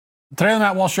Today on the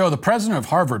Matt Walsh Show, the president of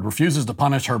Harvard refuses to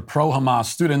punish her pro-Hamas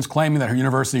students, claiming that her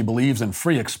university believes in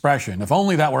free expression. If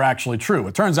only that were actually true.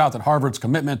 It turns out that Harvard's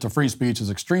commitment to free speech is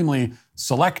extremely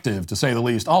selective, to say the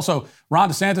least. Also, Ron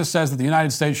DeSantis says that the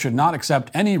United States should not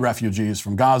accept any refugees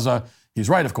from Gaza. He's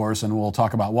right, of course, and we'll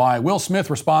talk about why. Will Smith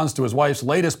responds to his wife's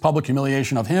latest public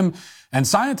humiliation of him. And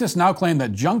scientists now claim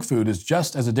that junk food is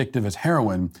just as addictive as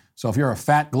heroin. So if you're a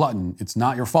fat glutton, it's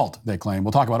not your fault, they claim.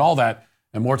 We'll talk about all that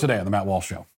and more today on the Matt Walsh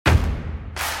Show.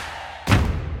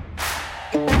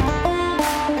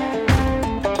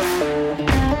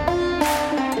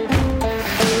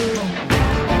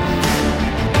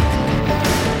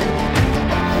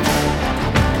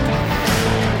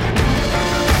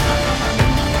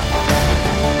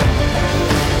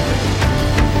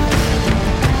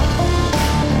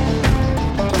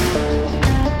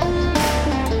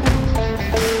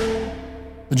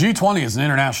 The G20 is an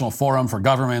international forum for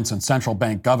governments and central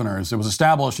bank governors. It was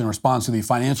established in response to the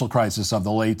financial crisis of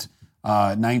the late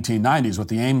 1990s with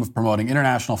the aim of promoting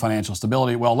international financial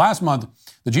stability. Well, last month,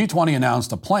 the G20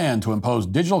 announced a plan to impose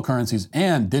digital currencies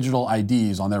and digital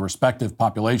IDs on their respective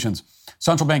populations.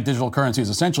 Central bank digital currencies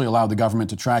essentially allow the government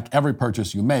to track every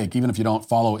purchase you make, even if you don't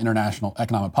follow international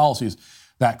economic policies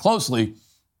that closely.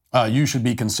 You should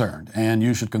be concerned, and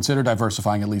you should consider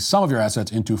diversifying at least some of your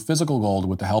assets into physical gold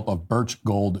with the help of Birch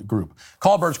Gold Group.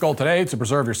 Call Birch Gold today to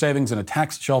preserve your savings in a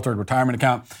tax-sheltered retirement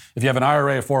account. If you have an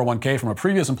IRA or 401k from a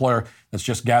previous employer that's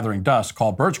just gathering dust,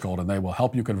 call Birch Gold, and they will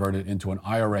help you convert it into an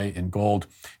IRA in gold.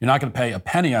 You're not going to pay a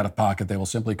penny out of pocket. They will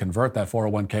simply convert that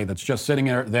 401k that's just sitting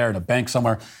there in a bank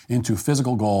somewhere into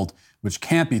physical gold, which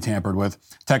can't be tampered with.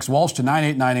 Text Walsh to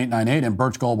 989898 and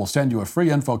Birch Gold will send you a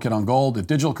free info kit on gold. If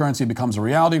digital currency becomes a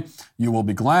reality, you will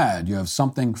be glad you have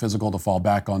something physical to fall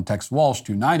back on. Text Walsh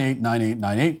to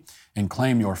 989898 and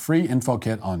claim your free info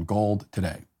kit on gold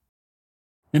today.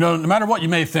 You know, no matter what you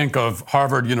may think of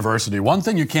Harvard University, one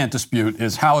thing you can't dispute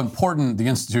is how important the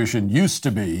institution used to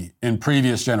be in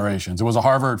previous generations. It was a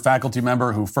Harvard faculty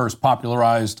member who first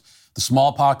popularized the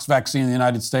smallpox vaccine in the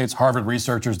United States. Harvard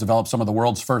researchers developed some of the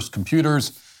world's first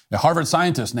computers. A Harvard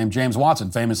scientist named James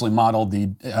Watson famously modeled the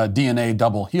DNA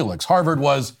double helix. Harvard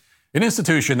was an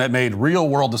institution that made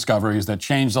real-world discoveries that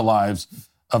changed the lives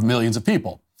of millions of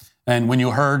people. And when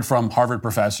you heard from Harvard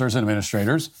professors and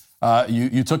administrators,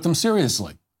 you took them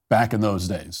seriously back in those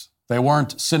days. They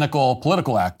weren't cynical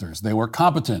political actors. They were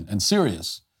competent and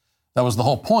serious. That was the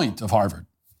whole point of Harvard.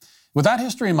 With that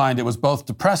history in mind, it was both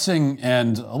depressing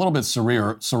and a little bit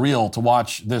surreal to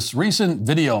watch this recent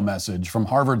video message from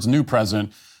Harvard's new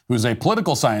president, who's a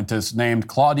political scientist named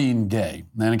Claudine Gay.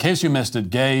 And in case you missed it,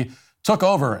 Gay took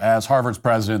over as Harvard's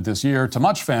president this year to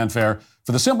much fanfare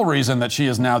for the simple reason that she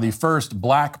is now the first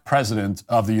black president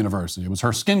of the university. It was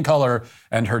her skin color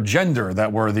and her gender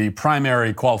that were the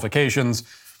primary qualifications.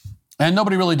 And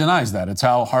nobody really denies that. It's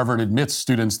how Harvard admits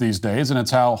students these days, and it's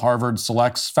how Harvard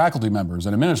selects faculty members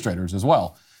and administrators as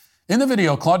well. In the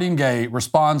video, Claudine Gay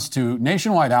responds to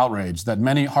nationwide outrage that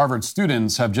many Harvard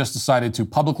students have just decided to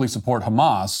publicly support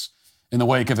Hamas in the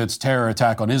wake of its terror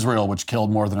attack on Israel, which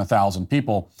killed more than 1,000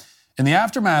 people. In the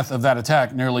aftermath of that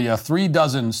attack, nearly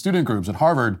 36 student groups at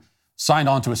Harvard signed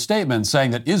on to a statement saying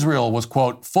that Israel was,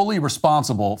 quote, fully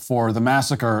responsible for the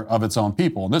massacre of its own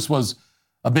people. And this was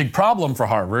a big problem for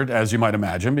Harvard, as you might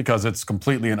imagine, because it's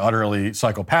completely and utterly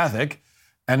psychopathic.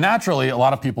 And naturally, a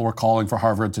lot of people were calling for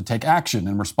Harvard to take action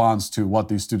in response to what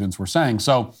these students were saying.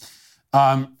 So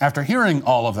after hearing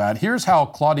all of that, here's how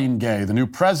Claudine Gay, the new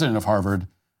president of Harvard,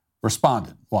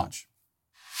 responded. Watch.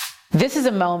 This is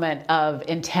a moment of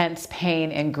intense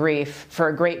pain and grief for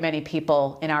a great many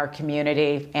people in our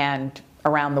community and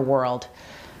around the world.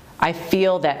 I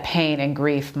feel that pain and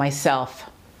grief myself.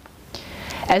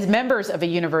 As members of a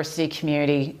university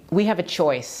community, we have a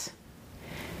choice.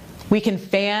 We can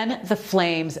fan the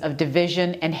flames of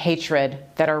division and hatred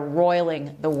that are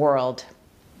roiling the world.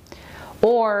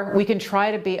 Or we can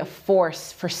try to be a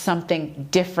force for something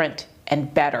different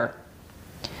and better.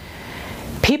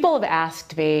 People have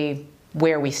asked me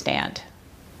where we stand.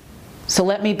 So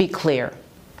let me be clear.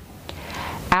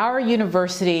 Our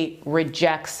university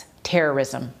rejects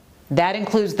terrorism. That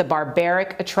includes the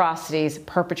barbaric atrocities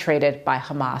perpetrated by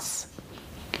Hamas.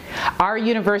 Our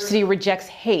university rejects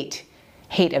hate.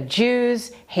 Hate of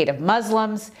Jews, hate of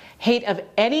Muslims, hate of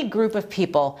any group of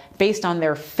people based on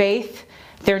their faith,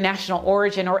 their national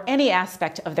origin, or any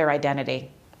aspect of their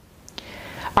identity.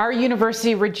 Our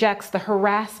university rejects the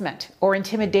harassment or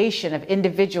intimidation of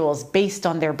individuals based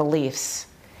on their beliefs.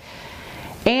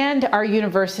 And our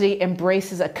university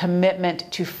embraces a commitment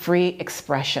to free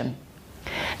expression.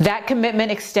 That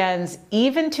commitment extends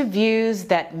even to views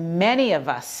that many of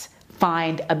us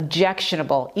find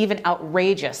objectionable, even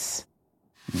outrageous.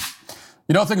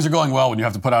 You know things are going well when you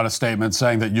have to put out a statement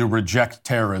saying that you reject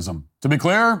terrorism. To be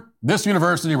clear, this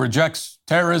university rejects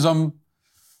terrorism,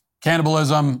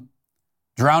 cannibalism,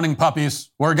 drowning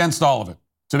puppies. We're against all of it,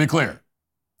 to be clear.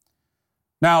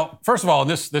 Now, first of all,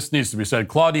 and this needs to be said,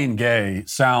 Claudine Gay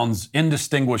sounds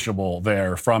indistinguishable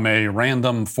there from a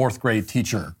random fourth grade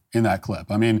teacher in that clip.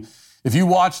 I mean, if you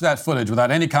watch that footage without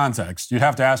any context, you'd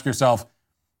have to ask yourself,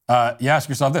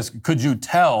 this, could you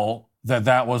tell that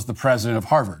that was the president of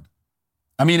Harvard?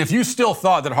 I mean, if you still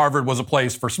thought that Harvard was a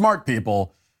place for smart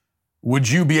people, would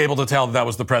you be able to tell that that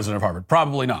was the president of Harvard?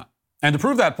 Probably not. And to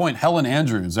prove that point, Helen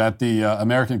Andrews at the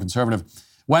American Conservative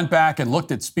went back and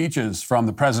looked at speeches from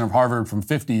the president of Harvard from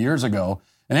 50 years ago.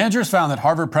 And Andrews found that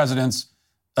Harvard presidents,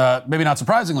 maybe not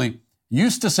surprisingly,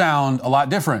 used to sound a lot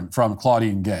different from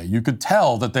Claudine Gay. You could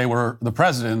tell that they were the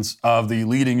presidents of the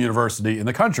leading university in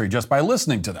the country just by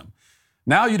listening to them.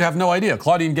 Now you'd have no idea.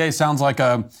 Claudine Gay sounds like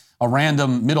a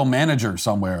random middle manager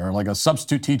somewhere, or like a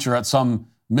substitute teacher at some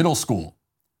middle school.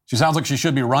 She sounds like she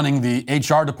should be running the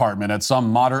HR department at some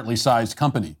moderately sized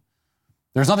company.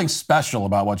 There's nothing special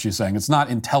about what she's saying. It's not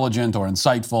intelligent or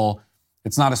insightful.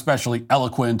 It's not especially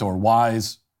eloquent or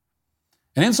wise.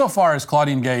 And insofar as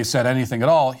Claudine Gay said anything at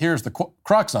all, here's the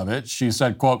crux of it. She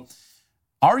said, quote,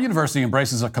 "Our university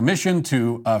embraces a commitment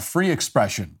to free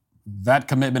expression. That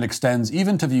commitment extends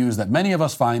even to views that many of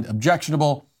us find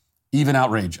objectionable, even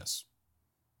outrageous."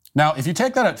 Now, if you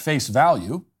take that at face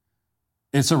value,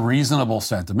 it's a reasonable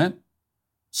sentiment.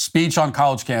 Speech on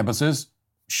college campuses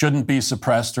shouldn't be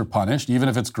suppressed or punished, even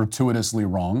if it's gratuitously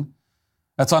wrong.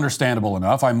 That's understandable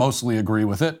enough. I mostly agree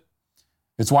with it.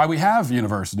 It's why we have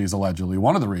universities, allegedly.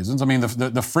 One of the reasons. I mean,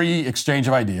 the free exchange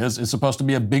of ideas is supposed to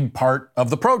be a big part of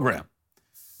the program.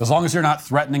 As long as you're not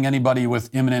threatening anybody with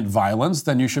imminent violence,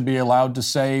 then you should be allowed to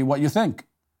say what you think.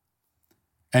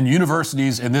 And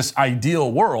universities in this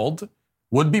ideal world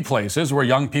would be places where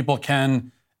young people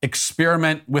can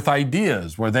experiment with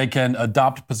ideas, where they can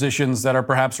adopt positions that are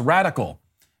perhaps radical,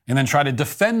 and then try to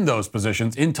defend those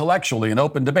positions intellectually in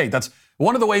open debate. That's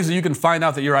one of the ways that you can find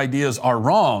out that your ideas are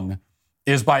wrong,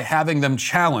 is by having them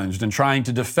challenged and trying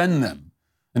to defend them.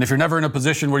 And if you're never in a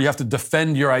position where you have to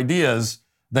defend your ideas,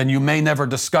 then you may never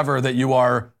discover that you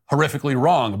are horrifically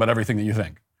wrong about everything that you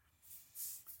think.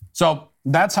 So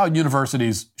that's how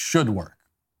universities should work.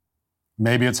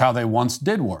 Maybe it's how they once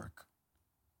did work.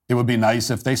 It would be nice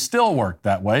if they still worked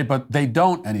that way, but they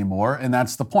don't anymore, and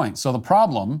that's the point. So the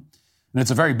problem, and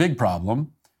it's a very big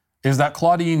problem, is that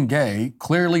Claudine Gay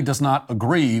clearly does not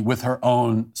agree with her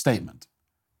own statement.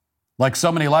 Like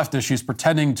so many leftists, she's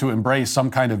pretending to embrace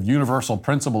some kind of universal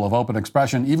principle of open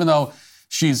expression, even though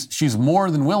she's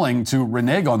more than willing to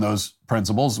renege on those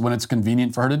principles when it's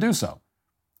convenient for her to do so.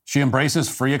 She embraces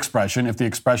free expression if the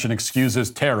expression excuses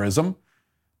terrorism,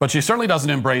 but she certainly doesn't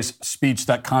embrace speech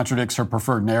that contradicts her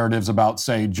preferred narratives about,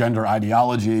 say, gender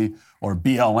ideology or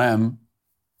BLM.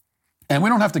 And we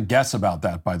don't have to guess about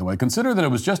that, by the way. Consider that it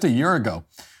was just a year ago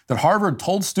that Harvard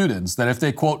told students that if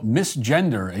they, quote,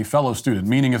 misgender a fellow student,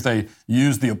 meaning if they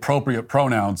use the appropriate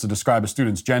pronouns to describe a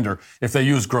student's gender, if they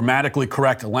use grammatically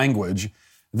correct language,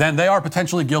 then they are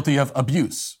potentially guilty of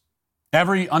abuse.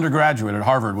 Every undergraduate at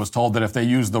Harvard was told that if they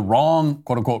use the wrong,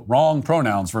 quote unquote, wrong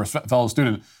pronouns for a fellow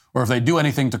student, or if they do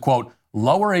anything to, quote,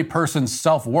 lower a person's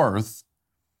self-worth,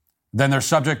 then they're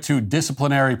subject to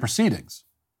disciplinary proceedings.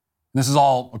 This is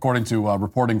all according to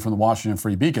reporting from the Washington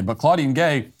Free Beacon. But Claudine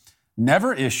Gay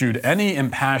never issued any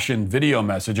impassioned video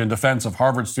message in defense of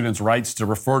Harvard students' rights to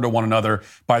refer to one another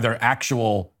by their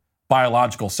actual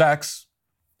biological sex.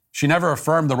 She never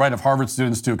affirmed the right of Harvard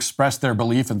students to express their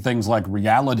belief in things like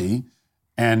reality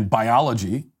and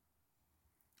biology.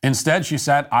 Instead, she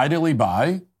sat idly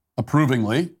by,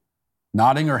 approvingly,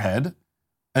 nodding her head,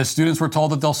 as students were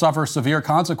told that they'll suffer severe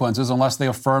consequences unless they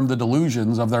affirm the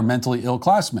delusions of their mentally ill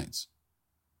classmates.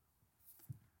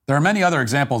 There are many other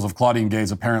examples of Claudine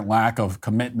Gay's apparent lack of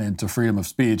commitment to freedom of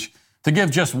speech. To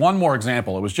give just one more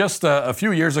example, it was just a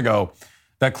few years ago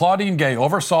that Claudine Gay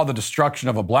oversaw the destruction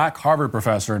of a black Harvard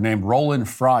professor named Roland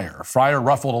Fryer. Fryer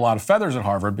ruffled a lot of feathers at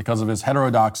Harvard because of his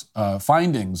heterodox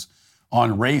findings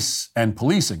on race and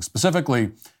policing.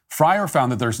 Specifically, Fryer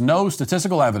found that there's no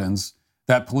statistical evidence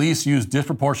that police use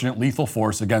disproportionate lethal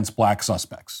force against black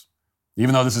suspects.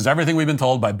 Even though this is everything we've been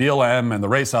told by BLM and the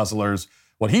race hustlers,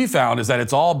 what he found is that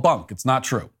it's all bunk. It's not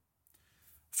true.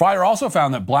 Fryer also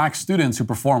found that black students who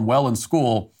perform well in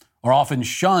school are often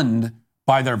shunned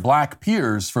by their black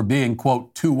peers for being,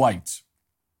 quote, too white.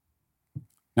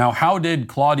 Now, how did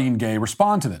Claudine Gay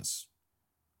respond to this?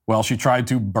 Well, she tried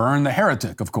to burn the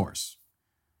heretic, of course.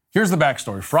 Here's the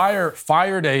backstory. Fryer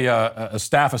fired a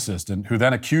staff assistant who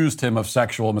then accused him of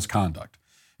sexual misconduct.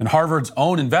 And Harvard's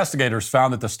own investigators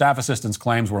found that the staff assistant's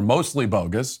claims were mostly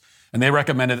bogus, and they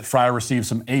recommended that Fryer receive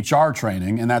some HR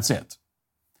training, and that's it.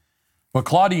 But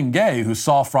Claudine Gay, who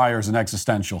saw Fryer as an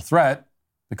existential threat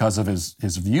because of his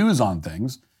views on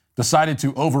things, decided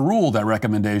to overrule that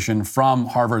recommendation from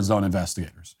Harvard's own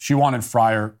investigators. She wanted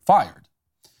Fryer fired.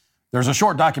 There's a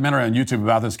short documentary on YouTube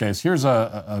about this case. Here's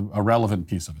a relevant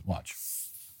piece of it. Watch.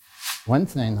 One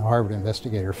thing the Harvard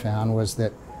investigator found was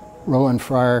that Roland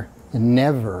Fryer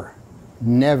never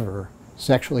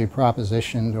sexually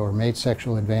propositioned or made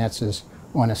sexual advances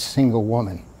on a single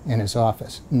woman in his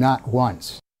office. Not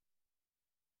once.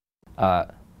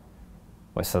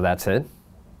 So that's it?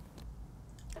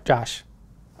 Josh,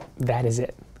 that is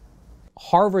it.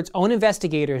 Harvard's own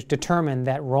investigators determined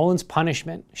that Roland's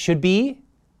punishment should be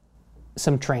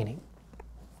some training,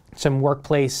 some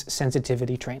workplace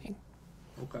sensitivity training.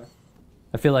 Okay.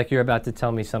 I feel like you're about to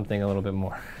tell me something a little bit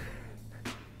more.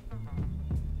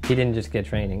 He didn't just get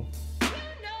training.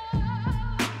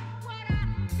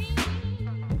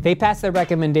 They passed their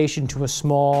recommendation to a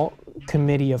small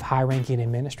committee of high-ranking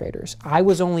administrators. I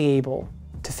was only able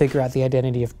to figure out the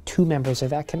identity of 2 members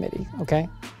of that committee, okay?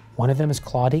 One of them is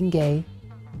Claudine Gay.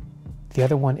 The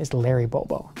other one is Larry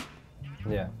Bobo.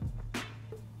 Yeah.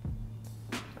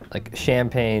 Like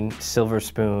champagne, silver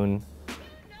spoon,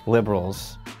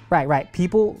 liberals. Right.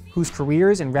 People whose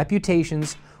careers and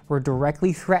reputations were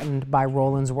directly threatened by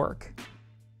Roland's work.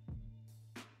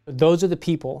 Those are the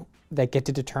people that get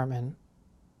to determine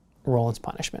Roland's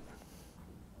punishment.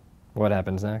 What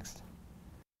happens next?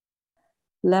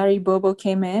 Larry Bobo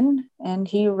came in and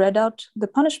he read out the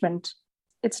punishment.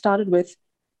 It started with,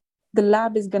 the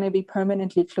lab is going to be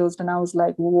permanently closed. And I was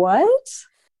like, what?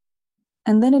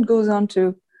 And then it goes on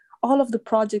to, all of the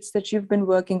projects that you've been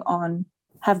working on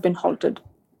have been halted.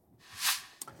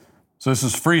 So this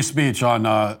is free speech on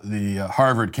the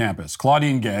Harvard campus.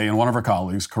 Claudine Gay and one of her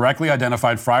colleagues correctly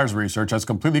identified Fryer's research as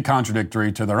completely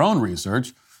contradictory to their own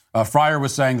research. Fryer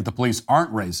was saying that the police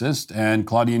aren't racist, and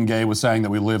Claudine Gay was saying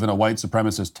that we live in a white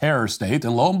supremacist terror state.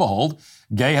 And lo and behold,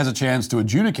 Gay has a chance to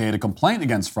adjudicate a complaint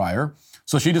against Fryer,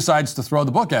 so she decides to throw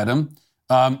the book at him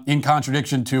in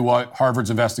contradiction to what Harvard's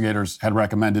investigators had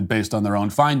recommended based on their own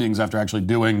findings after actually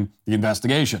doing the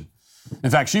investigation. In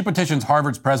fact, she petitions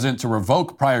Harvard's president to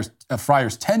revoke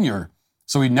Fryer's tenure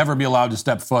so he'd never be allowed to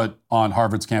step foot on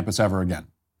Harvard's campus ever again.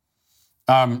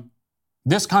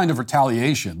 This kind of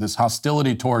retaliation, this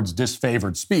hostility towards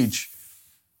disfavored speech,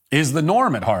 is the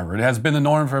norm at Harvard. It has been the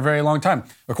norm for a very long time.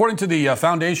 According to the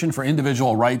Foundation for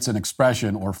Individual Rights and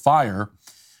Expression, or FIRE,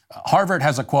 Harvard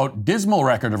has a, quote, dismal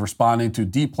record of responding to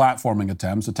deplatforming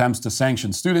attempts to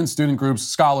sanction students, student groups,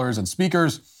 scholars, and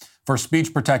speakers for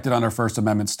speech protected under First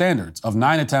Amendment standards. Of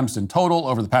 9 attempts in total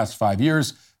over the past 5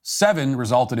 years, 7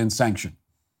 resulted in sanction.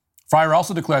 Fryer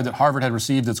also declared that Harvard had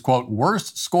received its, quote,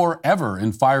 worst score ever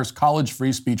in FIRE's college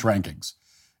free speech rankings.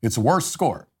 Its worst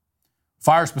score.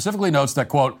 FIRE specifically notes that,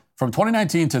 quote, from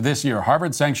 2019 to this year,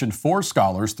 Harvard sanctioned 4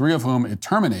 scholars, 3 of whom it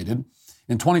terminated.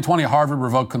 In 2020, Harvard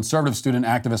revoked conservative student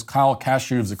activist Kyle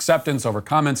Kashuv's acceptance over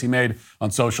comments he made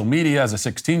on social media as a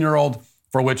 16-year-old,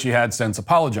 for which he had since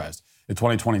apologized. In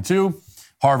 2022,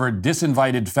 Harvard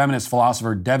disinvited feminist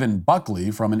philosopher Devin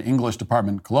Buckley from an English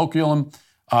department colloquium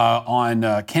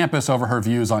on campus over her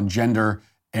views on gender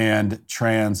and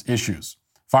trans issues.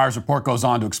 FIRE's report goes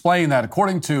on to explain that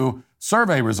according to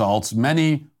survey results,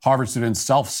 many Harvard students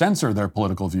self-censor their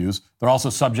political views. They're also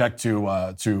subject to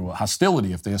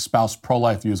hostility if they espouse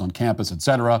pro-life views on campus,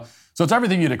 etc. So it's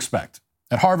everything you'd expect.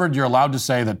 At Harvard, you're allowed to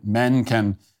say that men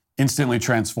can instantly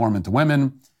transform into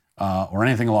women or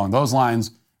anything along those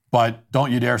lines, but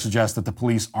don't you dare suggest that the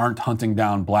police aren't hunting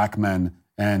down black men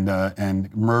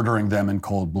and murdering them in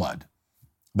cold blood.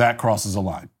 That crosses a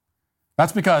line.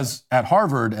 That's because at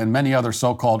Harvard and many other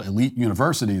so-called elite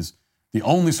universities, the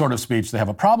only sort of speech they have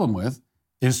a problem with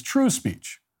is true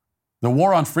speech. The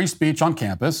war on free speech on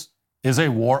campus is a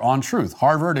war on truth.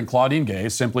 Harvard and Claudine Gay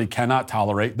simply cannot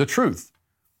tolerate the truth,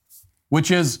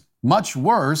 which is much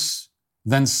worse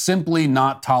than simply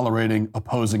not tolerating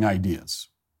opposing ideas.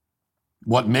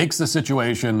 What makes the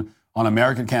situation on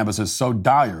American campuses so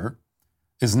dire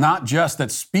is not just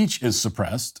that speech is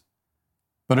suppressed,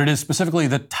 but it is specifically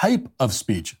the type of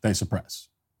speech they suppress.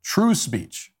 True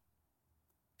speech.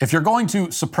 If you're going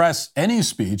to suppress any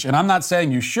speech, and I'm not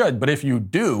saying you should, but if you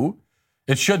do,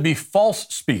 it should be false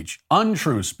speech,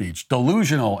 untrue speech,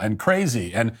 delusional and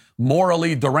crazy and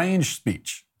morally deranged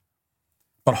speech.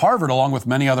 But Harvard, along with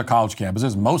many other college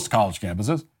campuses, most college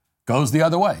campuses, goes the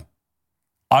other way.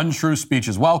 Untrue speech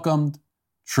is welcomed,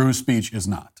 true speech is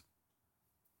not.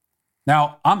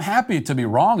 Now, I'm happy to be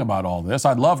wrong about all this.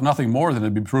 I'd love nothing more than to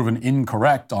be proven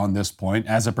incorrect on this point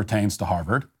as it pertains to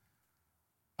Harvard.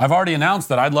 I've already announced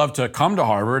that I'd love to come to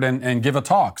Harvard and give a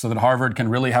talk so that Harvard can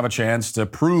really have a chance to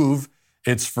prove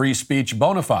its free speech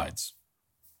bona fides.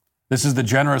 This is the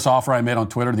generous offer I made on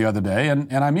Twitter the other day,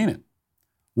 and I mean it.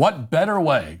 What better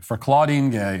way for Claudine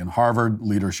Gay and Harvard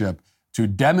leadership to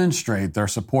demonstrate their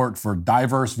support for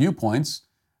diverse viewpoints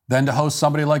than to host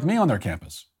somebody like me on their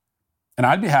campus? And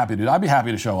I'd be happy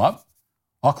to show up.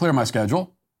 I'll clear my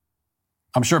schedule.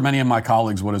 I'm sure many of my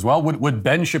colleagues would as well. Would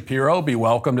Ben Shapiro be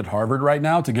welcomed at Harvard right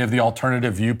now to give the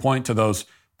alternative viewpoint to those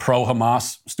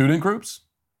pro-Hamas student groups?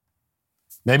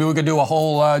 Maybe we could do a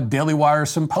whole Daily Wire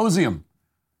symposium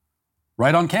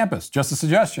right on campus, just a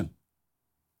suggestion.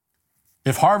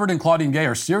 If Harvard and Claudine Gay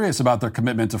are serious about their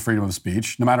commitment to freedom of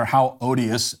speech, no matter how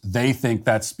odious they think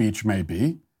that speech may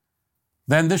be,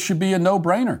 then this should be a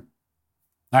no-brainer.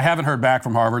 I haven't heard back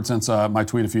from Harvard since my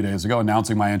tweet a few days ago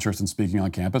announcing my interest in speaking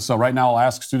on campus. So right now I'll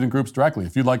ask student groups directly.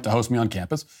 If you'd like to host me on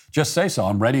campus, just say so.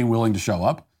 I'm ready and willing to show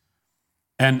up.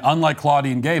 And unlike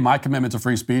Claudine Gay, my commitment to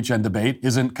free speech and debate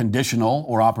isn't conditional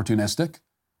or opportunistic.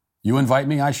 You invite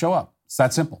me, I show up. It's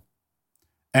that simple.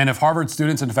 And if Harvard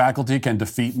students and faculty can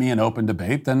defeat me in open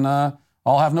debate, then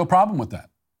I'll have no problem with that.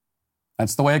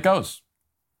 That's the way it goes.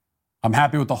 I'm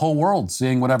happy with the whole world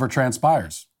seeing whatever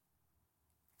transpires.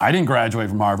 I didn't graduate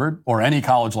from Harvard or any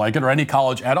college like it or any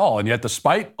college at all. And yet,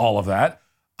 despite all of that,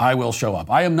 I will show up.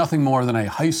 I am nothing more than a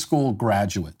high school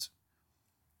graduate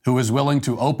who is willing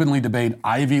to openly debate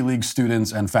Ivy League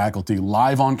students and faculty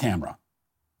live on camera.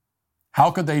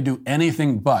 How could they do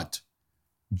anything but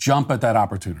jump at that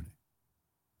opportunity?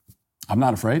 I'm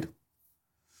not afraid.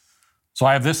 So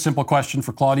I have this simple question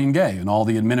for Claudine Gay and all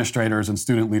the administrators and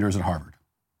student leaders at Harvard.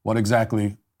 What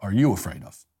exactly are you afraid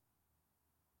of?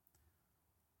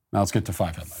 Now let's get to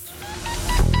 5 headlines.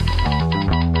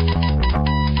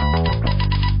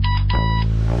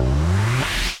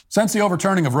 Since the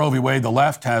overturning of Roe v. Wade, the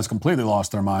left has completely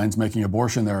lost their minds, making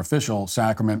abortion their official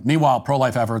sacrament. Meanwhile,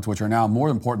 pro-life efforts, which are now more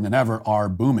important than ever, are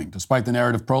booming. Despite the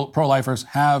narrative, pro-lifers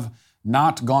have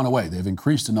not gone away. They've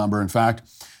increased in number. In fact,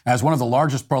 as one of the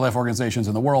largest pro-life organizations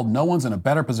in the world, no one's in a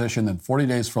better position than 40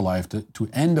 Days for Life to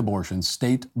end abortion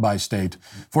state by state.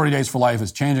 40 Days for Life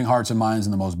is changing hearts and minds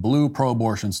in the most blue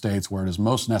pro-abortion states where it is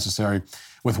most necessary.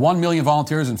 With 1 million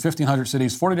volunteers in 1,500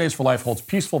 cities, 40 Days for Life holds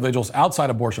peaceful vigils outside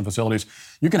abortion facilities.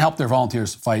 You can help their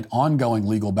volunteers fight ongoing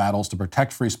legal battles to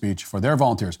protect free speech for their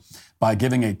volunteers by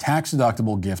giving a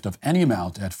tax-deductible gift of any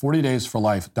amount at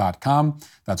 40daysforlife.com.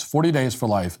 That's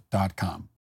 40daysforlife.com.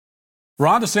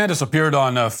 Ron DeSantis appeared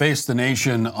on Face the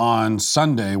Nation on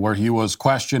Sunday, where he was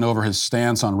questioned over his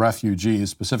stance on refugees,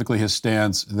 specifically his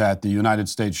stance that the United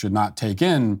States should not take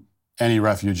in any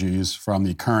refugees from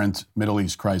the current Middle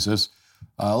East crisis.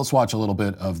 Let's watch a little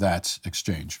bit of that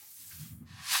exchange.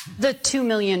 The 2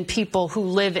 million people who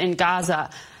live in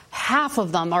Gaza, half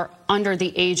of them are under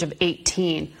the age of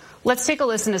 18. Let's take a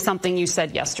listen to something you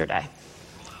said yesterday.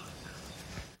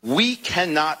 We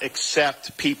cannot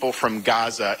accept people from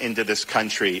Gaza into this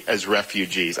country as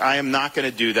refugees. I am not going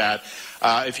to do that.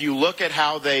 If you look at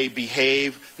how they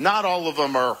behave, not all of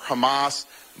them are Hamas,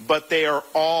 but they are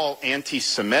all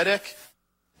anti-Semitic.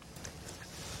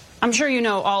 I'm sure you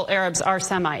know all Arabs are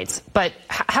Semites, but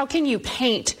how can you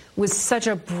paint with such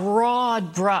a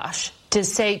broad brush to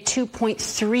say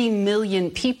 2.3 million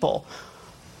people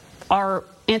are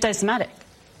anti-Semitic?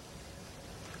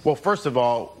 Well, first of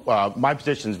all, my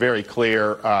position is very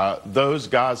clear. Those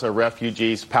Gaza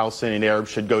refugees, Palestinian Arabs,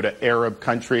 should go to Arab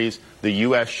countries. The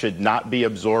U.S. should not be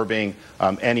absorbing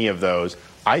any of those.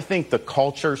 I think the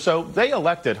culture, so they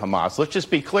elected Hamas. Let's just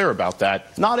be clear about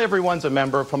that. Not everyone's a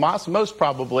member of Hamas. Most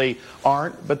probably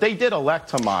aren't, but they did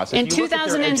elect Hamas. In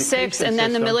 2006, and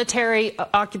then the military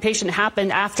occupation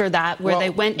happened after that, where they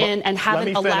went in and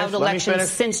haven't allowed elections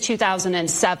since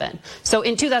 2007. So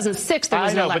in 2006, there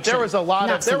was an election. But there was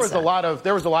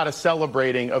a lot of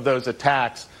celebrating of those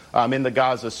attacks in the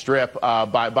Gaza Strip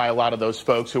by a lot of those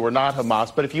folks who were not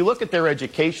Hamas. But if you look at their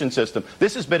education system,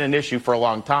 this has been an issue for a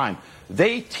long time.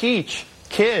 They teach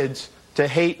kids to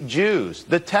hate Jews.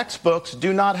 The textbooks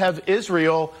do not have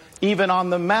Israel even on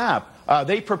the map.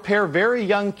 They prepare very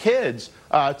young kids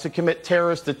to commit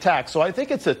terrorist attacks. So I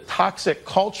think it's a toxic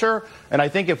culture, and I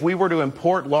think if we were to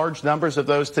import large numbers of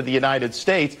those to the United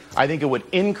States, I think it would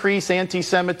increase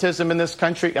anti-Semitism in this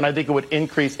country, and I think it would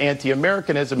increase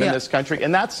anti-Americanism in this country.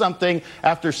 And that's something,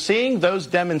 after seeing those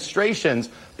demonstrations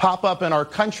pop up in our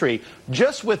country,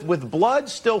 just with blood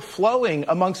still flowing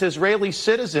amongst Israeli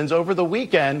citizens over the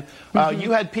weekend,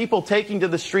 you had people taking to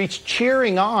the streets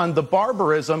cheering on the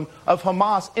barbarism of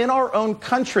Hamas in our own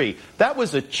country. That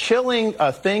was a chilling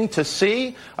thing to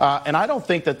see, and I don't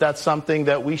think that that's something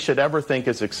that we should ever think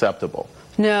is acceptable.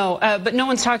 No, but no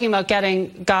one's talking about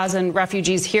getting Gazan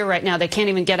refugees here right now. They can't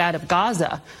even get out of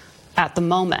Gaza at the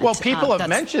moment. Well, people have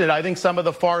mentioned it. I think some of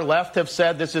the far left have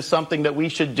said this is something that we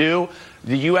should do.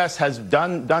 The U.S. has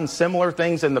done similar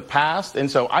things in the past,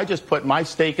 and so I just put my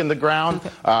stake in the ground.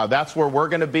 Okay. That's where we're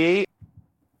going to be.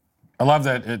 I love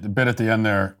that bit at the end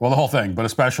there. Well, the whole thing, but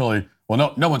especially,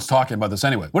 well, no one's talking about this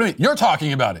anyway. What do you mean? You're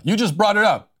talking about it. You just brought it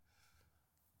up.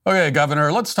 Okay,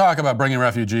 Governor, let's talk about bringing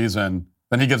refugees in.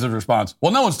 Then he gives a response.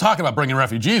 Well, no one's talking about bringing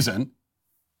refugees in,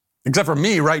 except for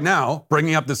me right now,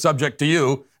 bringing up this subject to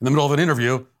you in the middle of an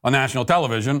interview on national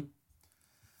television.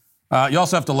 You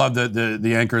also have to love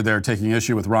the anchor there taking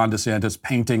issue with Ron DeSantis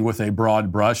painting with a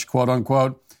broad brush, quote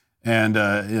unquote, and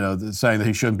saying that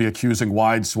he shouldn't be accusing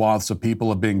wide swaths of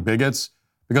people of being bigots.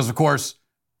 Because, of course,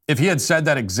 if he had said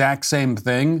that exact same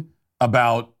thing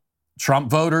about Trump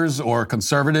voters or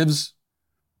conservatives,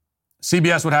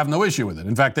 CBS would have no issue with it.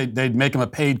 In fact, they'd make him a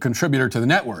paid contributor to the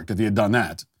network if he had done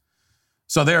that.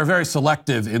 So they are very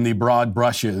selective in the broad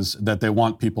brushes that they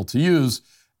want people to use.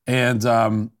 And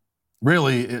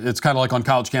really, it's kind of like on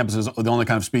college campuses, the only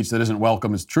kind of speech that isn't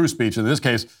welcome is true speech. In this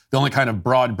case, the only kind of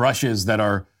broad brushes that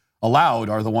are allowed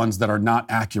are the ones that are not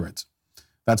accurate.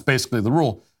 That's basically the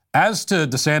rule. As to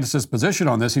DeSantis' position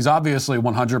on this, he's obviously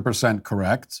 100%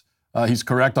 correct. He's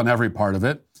correct on every part of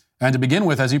it. And to begin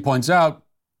with, as he points out,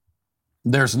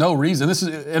 there's no reason.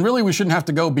 And really, we shouldn't have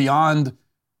to go beyond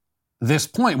this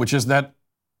point, which is that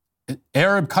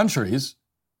Arab countries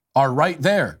are right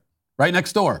there, right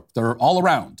next door. They're all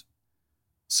around.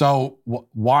 So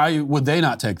why would they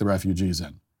not take the refugees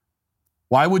in?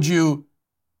 Why would you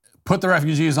put the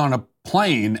refugees on a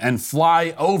plane and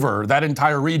fly over that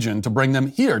entire region to bring them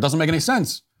here? It doesn't make any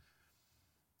sense.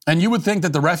 And you would think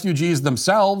that the refugees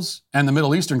themselves and the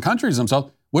Middle Eastern countries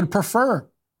themselves would prefer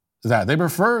that. They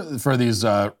prefer for these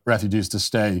refugees to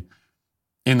stay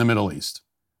in the Middle East.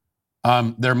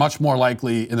 They're much more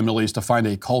likely in the Middle East to find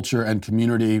a culture and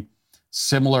community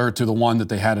similar to the one that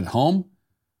they had at home.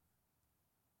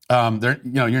 You're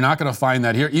not going to find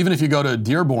that here. Even if you go to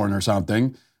Dearborn or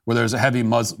something, where there's a heavy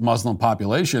Muslim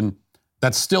population,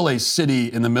 that's still a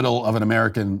city in the middle of an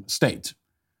American state.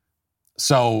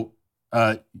 So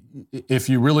if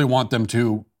you really want them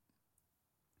to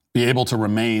be able to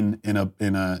remain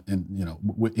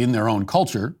in their own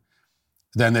culture,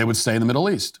 then they would stay in the Middle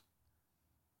East.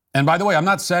 And by the way, I'm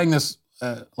not saying this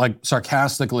like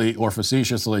sarcastically or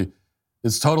facetiously.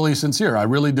 It's totally sincere. I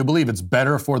really do believe it's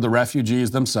better for the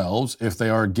refugees themselves if they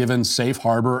are given safe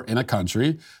harbor in a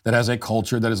country that has a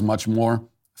culture that is much more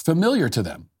familiar to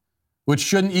them, which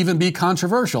shouldn't even be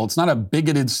controversial. It's not a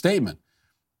bigoted statement.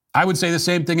 I would say the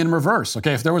same thing in reverse.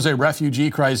 Okay, if there was a refugee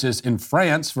crisis in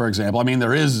France, for example, I mean,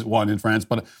 there is one in France,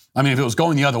 but I mean, if it was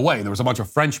going the other way, there was a bunch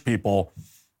of French people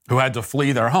who had to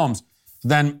flee their homes,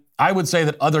 then I would say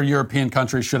that other European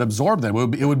countries should absorb them.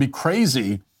 It would be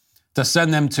crazy to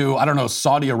send them to, I don't know,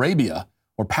 Saudi Arabia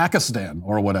or Pakistan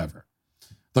or whatever.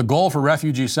 The goal for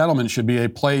refugee settlement should be a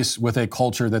place with a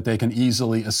culture that they can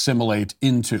easily assimilate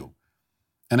into.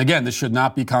 And again, this should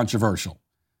not be controversial.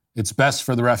 It's best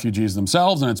for the refugees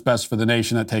themselves, and it's best for the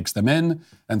nation that takes them in.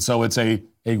 And so it's a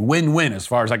win-win as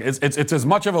far as like, it's as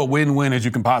much of a win-win as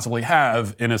you can possibly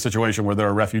have in a situation where there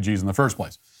are refugees in the first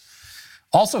place.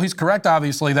 Also, he's correct,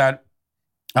 obviously, that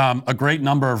a great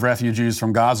number of refugees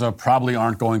from Gaza probably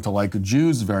aren't going to like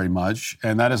Jews very much,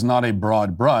 and that is not a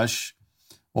broad brush,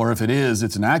 or if it is,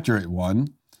 it's an accurate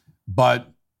one.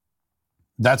 But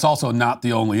that's also not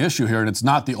the only issue here, and it's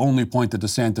not the only point that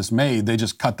DeSantis made. They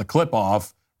just cut the clip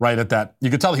off right at that. You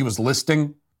could tell he was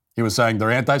listing. He was saying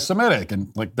they're anti-Semitic,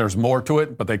 and like there's more to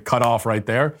it, but they cut off right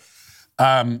there.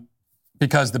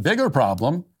 Because the bigger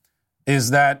problem is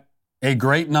that a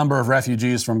great number of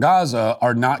refugees from Gaza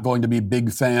are not going to be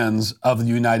big fans of the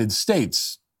United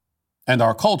States and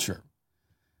our culture.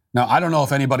 Now, I don't know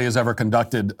if anybody has ever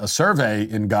conducted a survey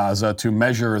in Gaza to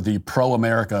measure the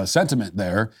pro-America sentiment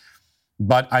there,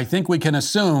 but I think we can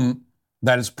assume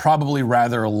that it's probably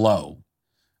rather low.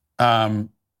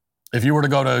 If you were to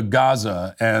go to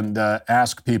Gaza and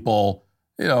ask people,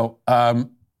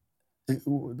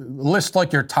 list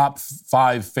like your top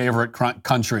 5 favorite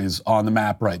countries on the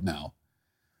map right now.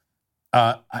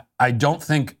 I don't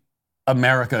think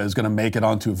America is going to make it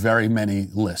onto very many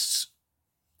lists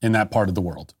in that part of the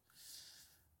world.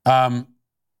 And,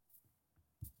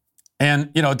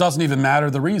 it doesn't even matter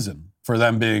the reason for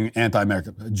them being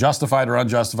anti-American. Justified or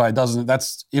unjustified,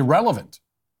 that's irrelevant.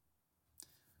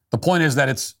 The point is that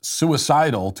it's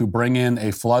suicidal to bring in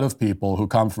a flood of people who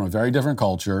come from a very different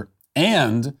culture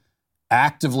and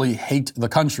actively hate the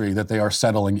country that they are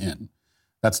settling in.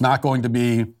 That's not going to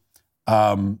be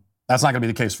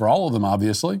the case for all of them,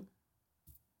 obviously.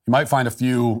 You might find a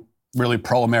few really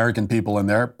pro-American people in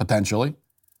there, potentially,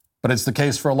 but it's the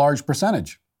case for a large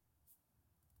percentage.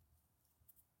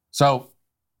 So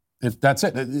that's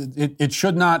it. It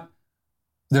should not,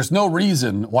 there's no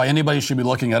reason why anybody should be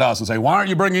looking at us and say, why aren't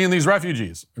you bringing in these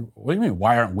refugees? What do you mean,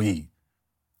 why aren't we?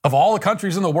 Of all the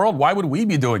countries in the world, why would we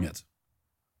be doing it?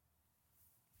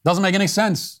 Doesn't make any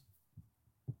sense.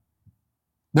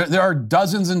 There are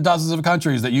dozens and dozens of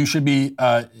countries that you should be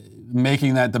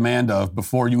making that demand of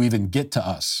before you even get to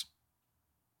us.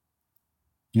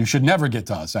 You should never get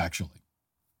to us, actually,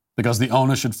 because the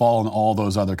onus should fall on all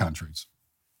those other countries.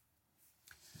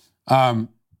 And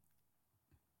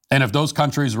if those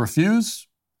countries refuse,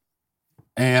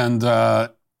 and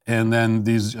then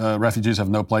these refugees have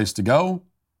no place to go,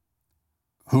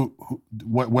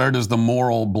 where does the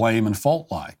moral blame and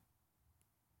fault lie?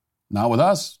 Not with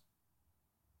us.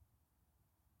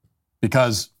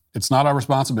 Because it's not our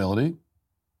responsibility.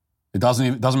 It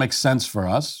doesn't make sense for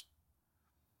us.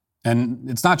 And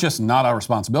it's not just not our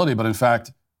responsibility, but in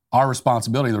fact, our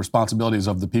responsibility, the responsibilities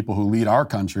of the people who lead our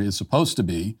country is supposed to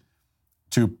be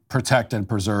to protect and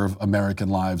preserve American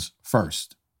lives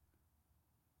first.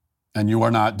 And you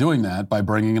are not doing that by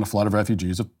bringing in a flood of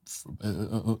refugees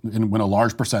when a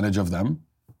large percentage of them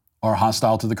are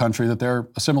hostile to the country that they're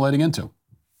assimilating into.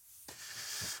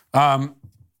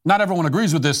 Not everyone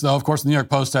agrees with this, though. Of course, the New York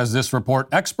Post has this report.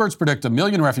 Experts predict 1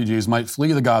 million refugees might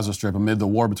flee the Gaza Strip amid the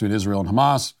war between Israel and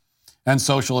Hamas, and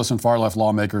socialists and far-left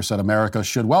lawmakers said America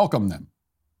should welcome them.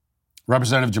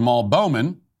 Representative Jamal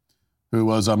Bowman, who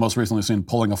was most recently seen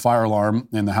pulling a fire alarm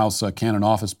in the House Cannon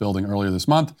office building earlier this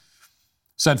month,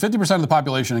 said 50% of the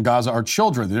population in Gaza are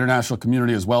children. The international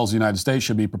community, as well as the United States,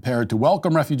 should be prepared to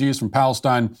welcome refugees from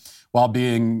Palestine while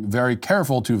being very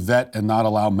careful to vet and not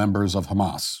allow members of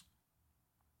Hamas.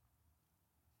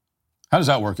 How does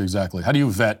that work exactly? How do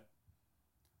you vet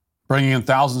bringing in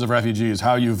thousands of refugees?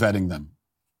 How are you vetting them,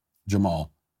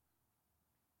 Jamal?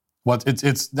 That's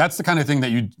the kind of thing that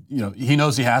he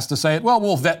knows he has to say it. Well,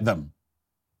 we'll vet them.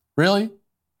 Really?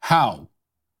 How?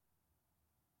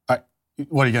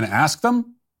 What are you going to ask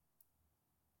them?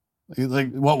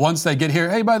 Once they get here,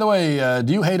 hey, by the way,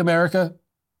 do you hate America?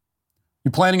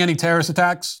 You planning any terrorist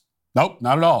attacks? Nope,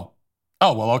 not at all.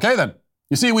 Oh, well, okay then.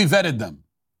 You see, we vetted them.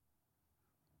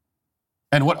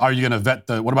 And what are you going to vet?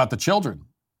 What about the children?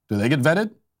 Do they get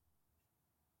vetted?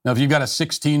 Now, if you've got a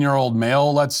 16-year-old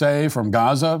male, let's say, from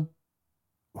Gaza,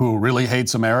 who really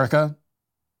hates America,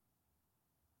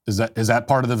 is that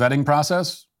part of the vetting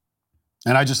process?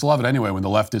 And I just love it anyway when the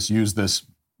leftists use this.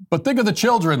 But think of the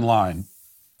children line.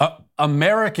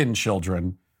 American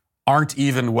children aren't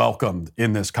even welcomed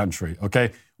in this country,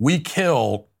 okay? We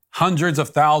kill hundreds of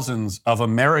thousands of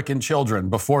American children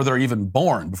before they're even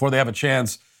born, before they have a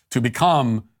chance to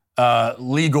become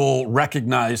legal,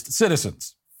 recognized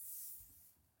citizens.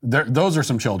 Those are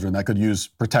some children that could use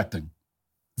protecting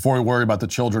before we worry about the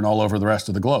children all over the rest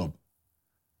of the globe.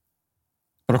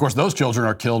 But of course, those children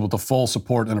are killed with the full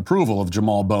support and approval of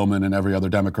Jamal Bowman and every other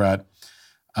Democrat.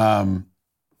 And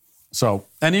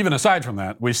even aside from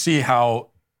that, we see how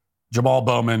Jamal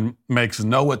Bowman makes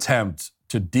no attempt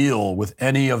to deal with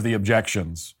any of the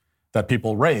objections that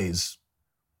people raise.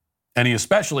 And he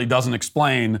especially doesn't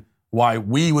explain why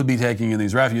we would be taking in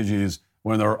these refugees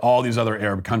when there are all these other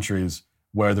Arab countries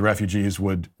where the refugees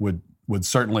would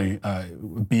certainly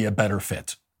be a better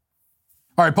fit.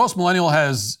 All right, Post Millennial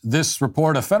has this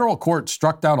report. A federal court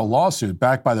struck down a lawsuit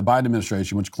backed by the Biden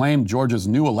administration, which claimed Georgia's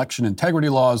new election integrity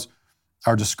laws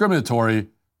are discriminatory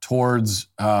towards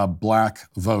black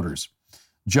voters.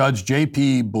 Judge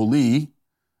J.P. Booley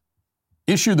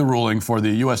issued the ruling for the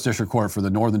U.S. District Court for the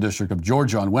Northern District of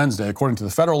Georgia on Wednesday. According to the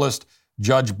Federalist,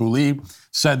 Judge Booley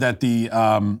said that the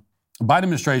Biden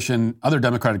administration, other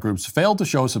Democratic groups, failed to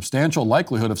show substantial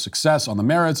likelihood of success on the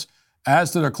merits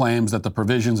as to their claims that the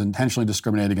provisions intentionally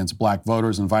discriminate against black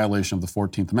voters in violation of the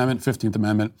 14th Amendment, 15th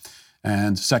Amendment,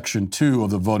 and Section 2 of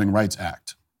the Voting Rights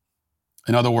Act.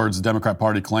 In other words, the Democrat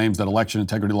Party claims that election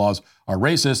integrity laws are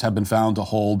racist, have been found to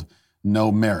hold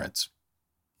no merit.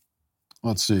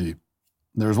 Let's see.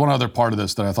 There's one other part of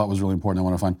this that I thought was really important I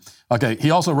want to find. Okay,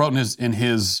 he also wrote in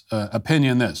his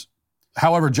opinion this.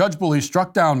 However, Judge Booley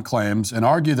struck down claims and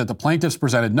argued that the plaintiffs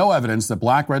presented no evidence that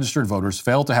black registered voters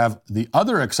failed to have the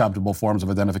other acceptable forms of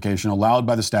identification allowed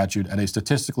by the statute at a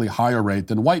statistically higher rate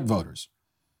than white voters.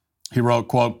 He wrote,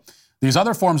 quote, these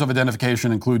other forms of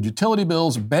identification include utility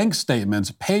bills, bank statements,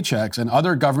 paychecks, and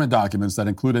other government documents that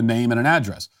include a name and an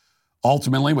address.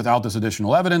 Ultimately, without this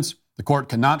additional evidence, the court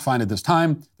cannot find at this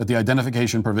time that the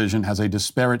identification provision has a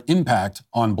disparate impact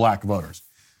on black voters.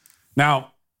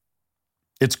 Now,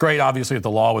 it's great, obviously, that the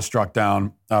law was struck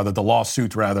down, that the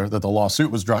lawsuit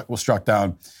was struck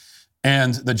down.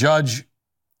 And the judge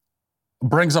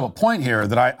brings up a point here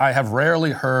that I have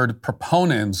rarely heard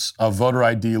proponents of voter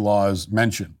ID laws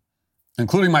mention,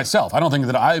 including myself. I don't think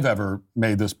that I've ever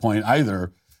made this point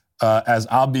either, as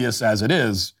obvious as it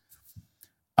is.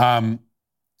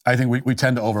 I think we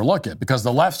tend to overlook it because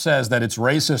the left says that it's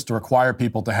racist to require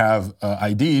people to have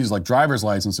IDs like driver's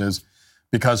licenses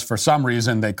because for some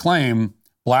reason they claim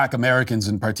black Americans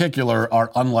in particular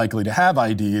are unlikely to have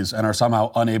IDs and are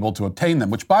somehow unable to obtain them,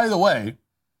 which, by the way,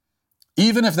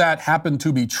 even if that happened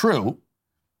to be true,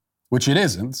 which it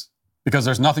isn't, because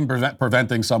there's nothing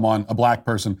preventing someone, a black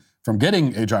person, from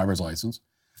getting a driver's license,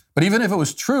 but even if it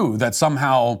was true that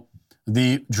somehow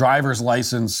the driver's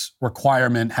license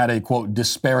requirement had a, quote,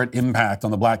 disparate impact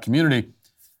on the black community,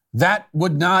 that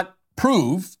would not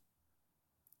prove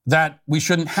that we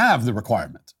shouldn't have the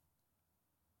requirement.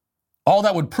 All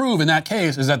that would prove in that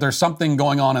case is that there's something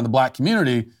going on in the black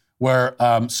community where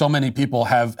so many people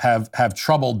have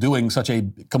trouble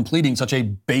completing such a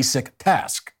basic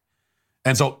task.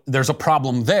 And so there's a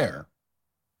problem there.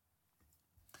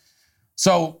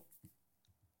 So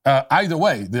either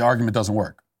way, the argument doesn't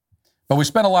work. But we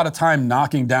spent a lot of time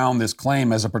knocking down this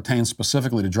claim as it pertains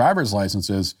specifically to driver's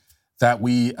licenses that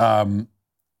we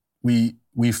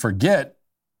forget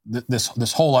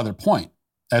this whole other point,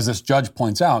 as this judge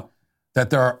points out, that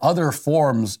there are other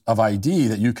forms of ID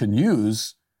that you can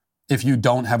use if you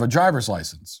don't have a driver's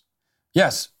license.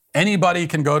 Yes, anybody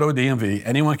can go to a DMV.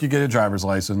 Anyone can get a driver's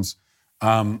license.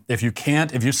 If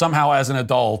you somehow as an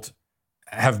adult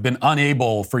have been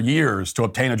unable for years to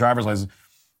obtain a driver's license,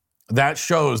 that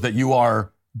shows that you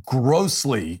are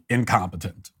grossly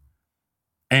incompetent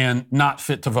and not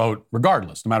fit to vote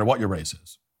regardless, no matter what your race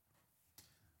is.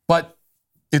 But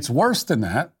it's worse than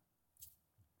that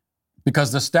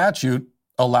because the statute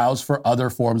allows for other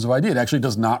forms of ID. It actually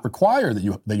does not require that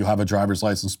you have a driver's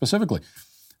license specifically.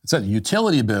 It says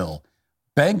utility bill,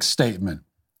 bank statement,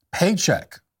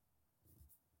 paycheck.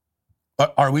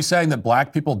 Are we saying that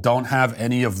black people don't have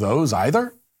any of those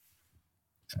either?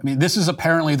 I mean, this is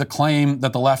apparently the claim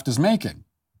that the left is making.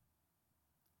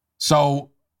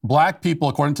 So black people,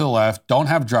 according to the left, don't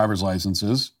have driver's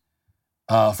licenses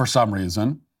for some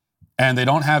reason, and they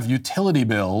don't have utility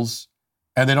bills,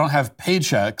 and they don't have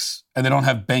paychecks, and they don't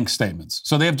have bank statements.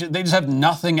 So they just have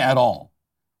nothing at all.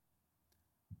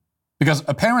 Because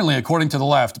apparently, according to the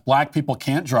left, black people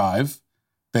can't drive,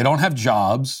 they don't have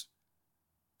jobs,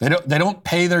 they don't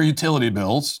pay their utility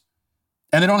bills,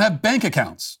 and they don't have bank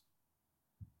accounts.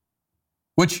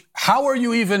 Which, how are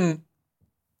you even,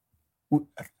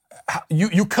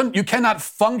 you cannot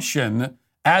function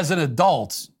as an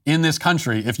adult in this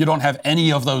country if you don't have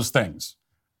any of those things.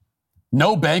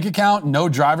 No bank account, no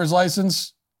driver's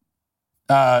license,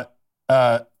 no,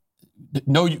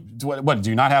 what, do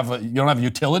you not have, you don't have a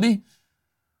utility? You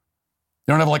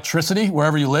don't have electricity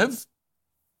wherever you live?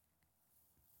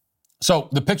 So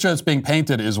the picture that's being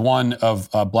painted is one of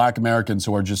black Americans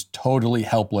who are just totally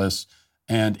helpless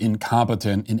and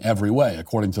incompetent in every way,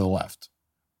 according to the left,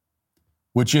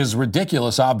 which is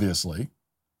ridiculous, obviously.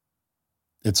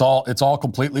 It's all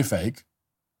completely fake.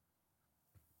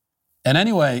 And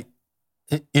anyway,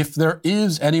 if there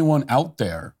is anyone out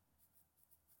there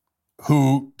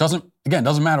who doesn't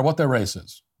matter what their race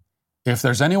is, if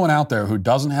there's anyone out there who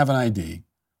doesn't have an ID,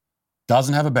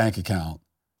 doesn't have a bank account,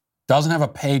 doesn't have a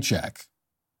paycheck,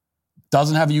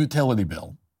 doesn't have a utility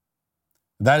bill,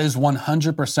 that is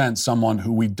 100% someone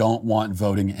who we don't want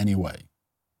voting anyway.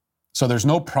 So there's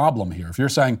no problem here. If you're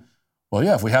saying, well,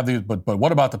 yeah, if we have these, but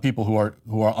what about the people who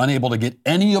are unable to get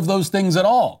any of those things at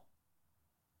all?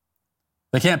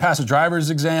 They can't pass a driver's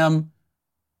exam.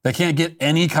 They can't get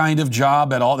any kind of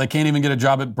job at all. They can't even get a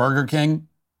job at Burger King.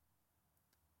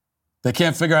 They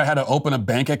can't figure out how to open a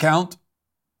bank account.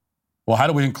 Well, how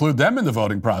do we include them in the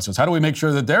voting process? How do we make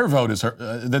sure that their vote is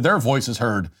that their voice is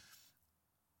heard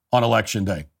on Election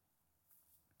Day?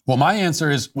 Well, my answer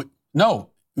is no.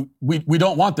 We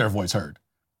don't want their voice heard.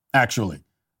 Actually,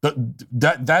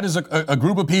 that is a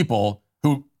group of people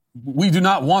who we do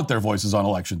not want their voices on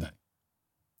Election Day.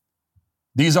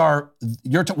 These are,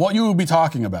 what you would be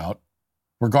talking about,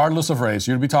 regardless of race,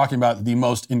 you'd be talking about the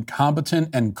most incompetent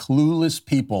and clueless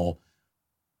people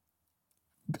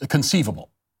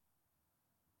conceivable.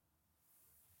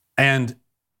 And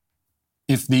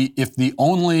if the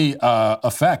only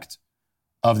effect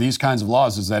of these kinds of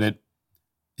laws is that it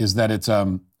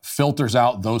filters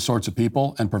out those sorts of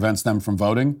people and prevents them from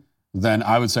voting, then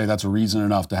I would say that's a reason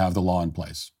enough to have the law in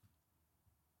place.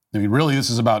 I mean, really, this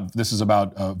is about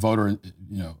voter,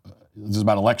 this is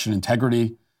about election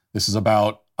integrity. This is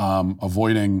about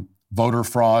avoiding voter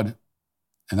fraud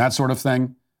and that sort of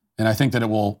thing. And I think that it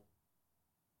will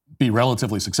be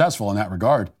relatively successful in that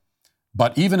regard.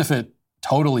 But even if it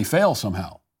totally fails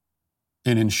somehow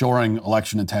in ensuring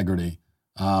election integrity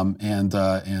and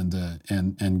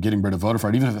getting rid of voter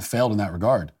fraud, even if it failed in that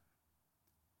regard,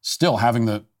 still having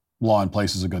the law in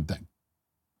place is a good thing.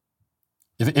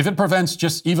 If it prevents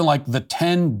just even like the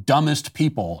 10 dumbest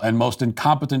people and most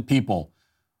incompetent people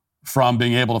from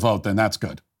being able to vote, then that's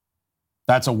good.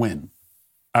 That's a win,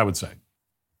 I would say.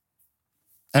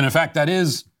 And in fact, that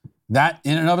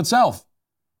in and of itself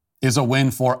is a win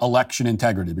for election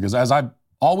integrity. Because as I've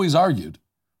always argued,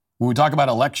 when we talk about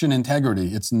election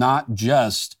integrity, it's not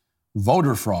just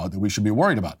voter fraud that we should be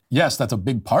worried about. Yes, that's a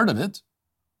big part of it.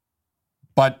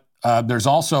 But there's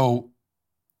also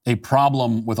a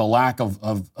problem with a lack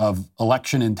of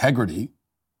election integrity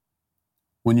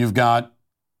when you've got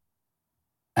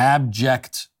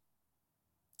abject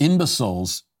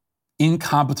imbeciles,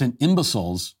 incompetent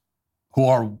imbeciles who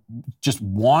are just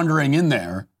wandering in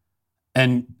there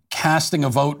and casting a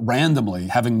vote randomly,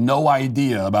 having no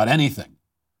idea about anything.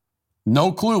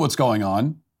 No clue what's going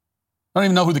on. Don't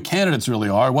even know who the candidates really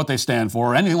are, what they stand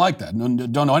for, or anything like that.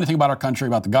 Don't know anything about our country,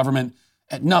 about the government,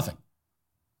 nothing.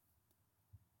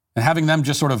 And having them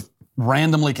just sort of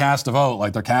randomly cast a vote,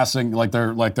 like they're casting, like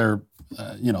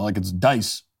it's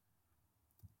dice.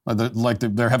 Like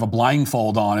they have a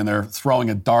blindfold on and they're throwing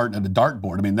a dart at a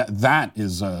dartboard. I mean, that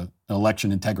is an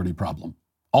election integrity problem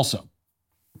also,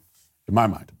 in my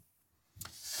mind.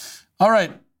 All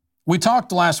right. We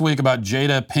talked last week about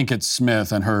Jada Pinkett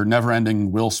Smith and her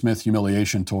never-ending Will Smith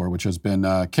humiliation tour, which has been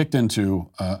kicked into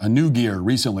a new gear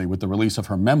recently with the release of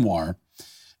her memoir.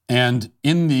 And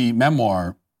in the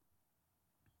memoir,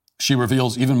 she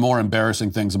reveals even more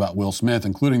embarrassing things about Will Smith,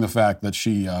 including the fact that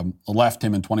she left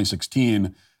him in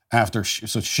 2016 after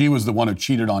she was the one who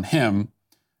cheated on him,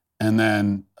 and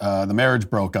then the marriage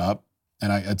broke up,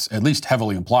 and it's at least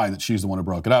heavily implied that she's the one who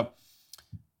broke it up.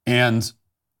 And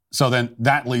so then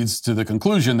that leads to the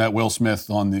conclusion that Will Smith,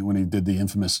 when he did the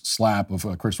infamous slap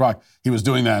of Chris Rock, he was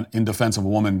doing that in defense of a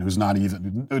woman who's not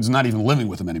even living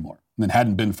with him anymore and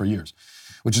hadn't been for years,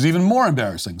 which is even more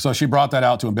embarrassing. So she brought that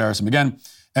out to embarrass him again.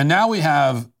 And now we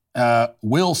have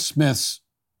Will Smith's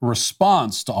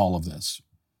response to all of this.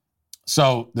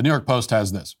 So the New York Post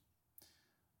has this.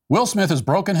 Will Smith has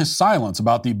broken his silence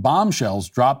about the bombshells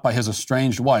dropped by his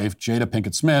estranged wife, Jada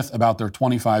Pinkett Smith, about their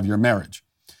 25-year marriage.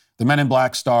 The Men in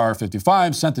Black star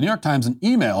 55 sent the New York Times an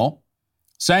email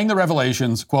saying the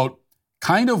revelations, quote,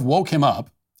 kind of woke him up,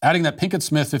 adding that Pinkett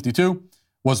Smith, 52,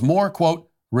 was more, quote,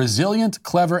 resilient,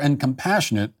 clever, and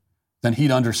compassionate than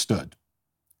he'd understood.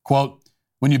 Quote,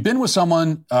 when you've been with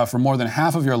someone for more than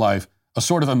half of your life, a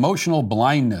sort of emotional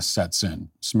blindness sets in,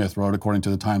 Smith wrote, according to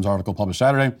the Times article published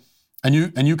Saturday, and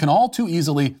you can all too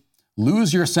easily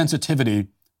lose your sensitivity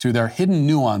to their hidden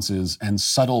nuances and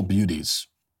subtle beauties.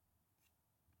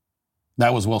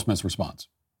 That was Will Smith's response.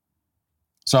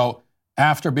 So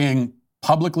after being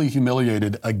publicly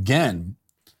humiliated again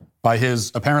by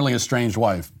his apparently estranged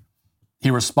wife,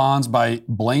 he responds by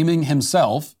blaming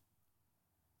himself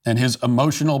and his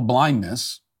emotional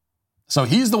blindness. So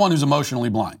he's the one who's emotionally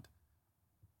blind.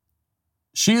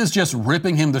 She is just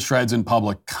ripping him to shreds in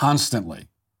public constantly.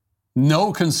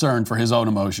 No concern for his own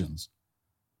emotions.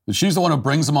 But she's the one who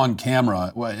brings him on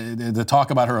camera to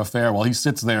talk about her affair while he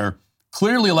sits there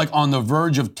clearly like on the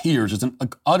verge of tears, just an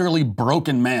utterly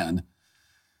broken man.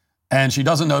 And she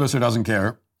doesn't notice or doesn't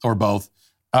care, or both.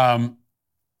 And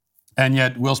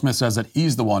yet Will Smith says that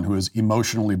he's the one who is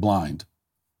emotionally blind.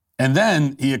 And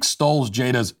then he extols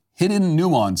Jada's hidden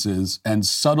nuances and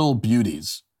subtle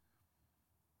beauties.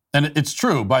 And it's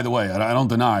true, by the way, I don't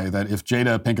deny that if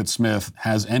Jada Pinkett Smith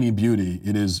has any beauty,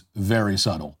 it is very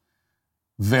subtle.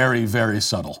 Very, very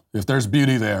subtle. If there's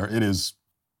beauty there, it is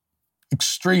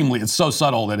it's so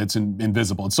subtle that it's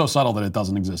invisible. It's so subtle that it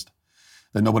doesn't exist,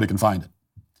 that nobody can find it.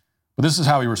 But this is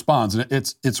how he responds. And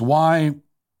it's why,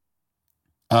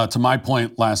 to my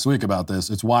point last week about this,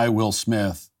 it's why Will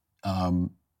Smith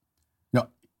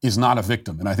is not a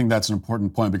victim. And I think that's an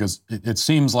important point because it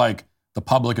seems like the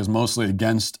public is mostly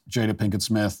against Jada Pinkett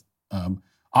Smith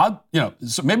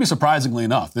Maybe surprisingly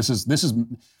enough, this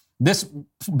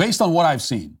based on what I've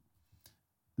seen,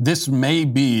 this may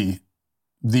be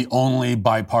the only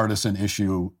bipartisan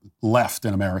issue left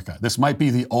in America. This might be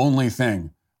the only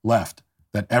thing left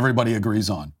that everybody agrees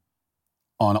on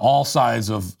all sides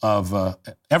of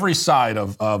every side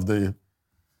of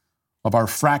our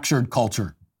fractured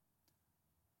culture.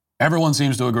 Everyone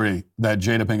seems to agree that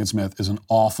Jada Pinkett Smith is an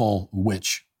awful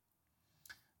witch.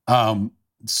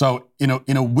 So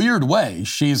in a weird way,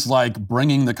 she's like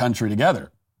bringing the country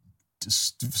together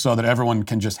so that everyone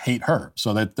can just hate her.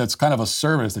 So that's kind of a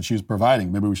service that she's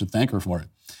providing. Maybe we should thank her for it.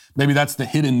 Maybe that's the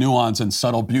hidden nuance and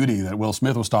subtle beauty that Will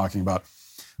Smith was talking about.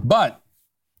 But,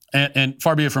 and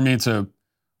far be it for me to,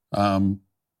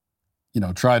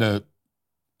 try to,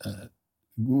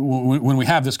 when we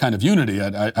have this kind of unity,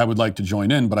 I would like to join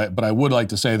in, but I would like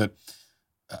to say that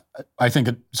I think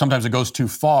sometimes it goes too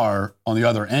far on the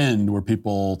other end where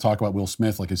people talk about Will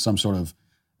Smith like he's some sort of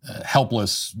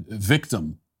helpless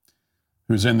victim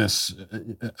who's in this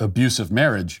abusive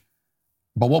marriage.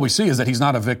 But what we see is that he's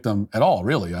not a victim at all,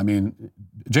 really. I mean,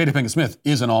 Jada Pinkett Smith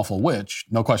is an awful witch,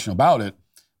 no question about it,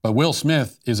 but Will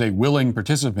Smith is a willing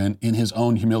participant in his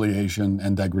own humiliation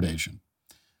and degradation.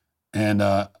 And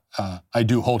I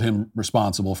do hold him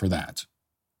responsible for that.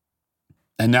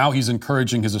 And now he's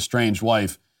encouraging his estranged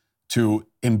wife to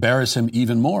embarrass him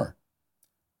even more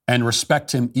and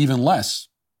respect him even less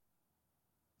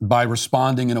by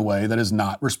responding in a way that is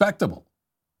not respectable.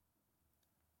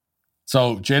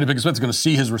 So Jada Pinkett Smith is going to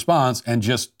see his response and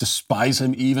just despise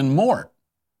him even more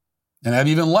and have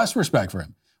even less respect for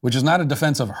him, which is not a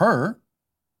defense of her,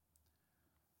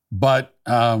 but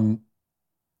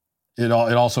it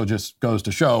also just goes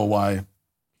to show why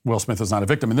Will Smith is not a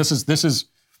victim. And this is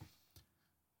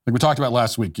like we talked about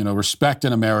last week. Respect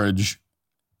in a marriage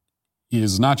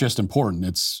is not just important;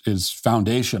 it's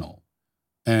foundational.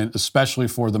 And especially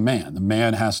for the man. The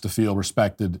man has to feel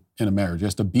respected in a marriage. He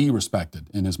has to be respected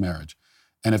in his marriage.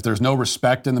 And if there's no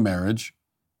respect in the marriage,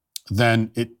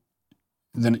 then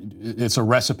it's a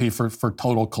recipe for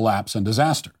total collapse and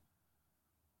disaster.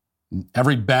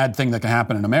 Every bad thing that can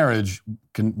happen in a marriage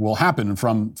will happen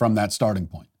from that starting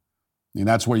point.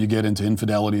 That's where you get into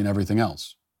infidelity and everything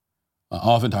else.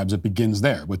 Oftentimes it begins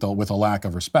there with a lack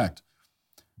of respect.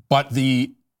 But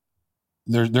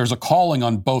there's a calling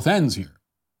on both ends here.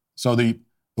 So the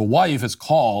wife is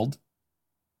called,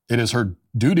 it is her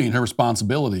duty and her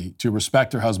responsibility to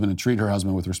respect her husband and treat her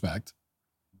husband with respect.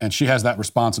 And she has that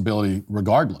responsibility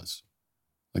regardless.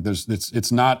 Like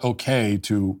it's not okay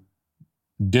to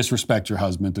disrespect your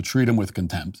husband, to treat him with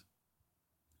contempt.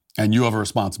 And you have a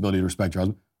responsibility to respect your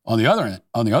husband. On the other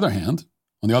hand,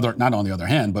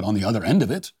 end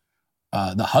of it,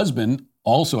 the husband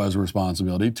also has a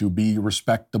responsibility to be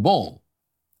respectable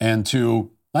and to,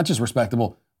 not just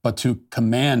respectable, but to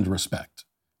command respect.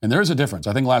 And there is a difference.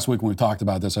 I think last week when we talked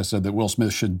about this, I said that Will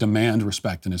Smith should demand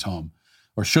respect in his home,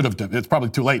 or should have. It's probably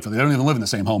too late for them. They don't even live in the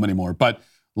same home anymore. But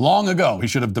long ago, he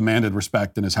should have demanded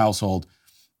respect in his household.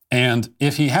 And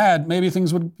if he had, maybe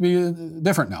things would be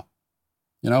different now,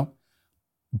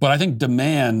 But I think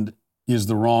demand is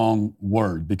the wrong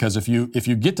word, because if you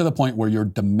get to the point where you're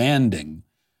demanding,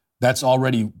 that's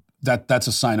already, that's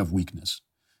a sign of weakness.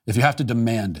 If you have to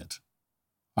demand it,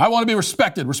 I want to be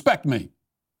respected, respect me.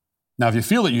 Now, if you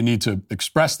feel that you need to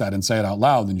express that and say it out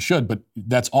loud, then you should, but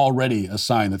that's already a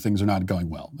sign that things are not going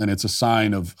well. And it's a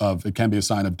sign of it can be a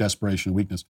sign of desperation and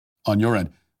weakness on your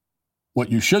end.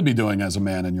 What you should be doing as a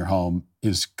man in your home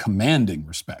is commanding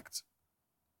respect.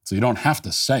 So you don't have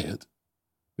to say it,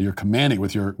 but you're commanding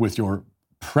with your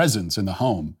presence in the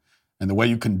home and the way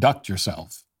you conduct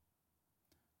yourself.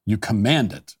 You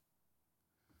command it.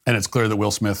 And it's clear that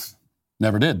Will Smith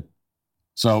never did.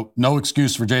 So no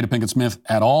excuse for Jada Pinkett Smith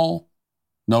at all.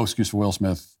 No excuse for Will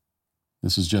Smith.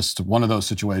 This is just one of those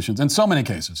situations. In so many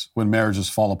cases, when marriages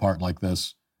fall apart like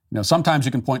this, sometimes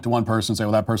you can point to one person and say,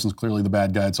 well, that person's clearly the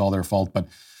bad guy. It's all their fault. But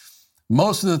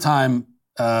most of the time,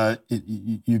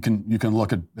 you can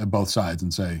look at both sides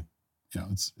and say,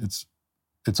 it's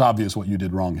obvious what you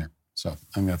did wrong here. So I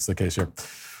think that's the case here.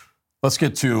 Let's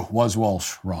get to, was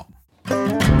Walsh wrong?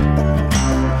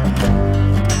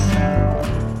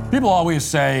 People always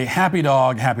say, happy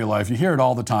dog, happy life. You hear it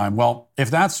all the time. Well,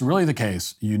 if that's really the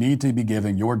case, you need to be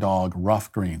giving your dog Rough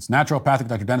Greens. Naturopathic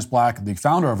Dr. Dennis Black, the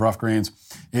founder of Rough Greens,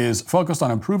 is focused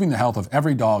on improving the health of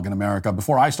every dog in America.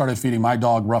 Before I started feeding my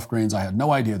dog Rough Greens, I had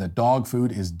no idea that dog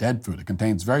food is dead food. It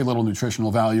contains very little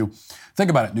nutritional value. Think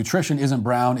about it. Nutrition isn't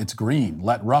brown, it's green.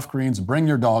 Let Rough Greens bring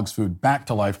your dog's food back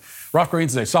to life. Rough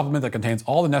Greens is a supplement that contains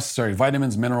all the necessary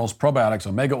vitamins, minerals, probiotics,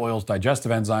 omega oils,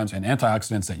 digestive enzymes, and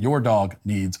antioxidants that your dog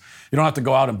needs. You don't have to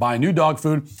go out and buy new dog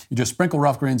food. You just sprinkle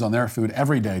Rough Greens on their food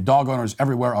every day. Dog owners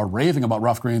everywhere are raving about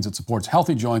Rough Greens. It supports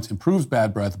healthy joints, improves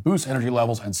bad breath, boosts energy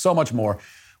levels, and so much more.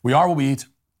 We are what we eat,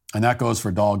 and that goes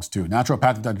for dogs too.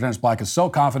 Naturopathic Dr. Dennis Black is so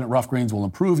confident Rough Greens will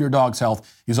improve your dog's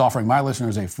health. He's offering my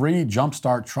listeners a free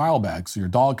Jumpstart trial bag so your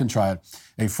dog can try it.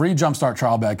 A free Jumpstart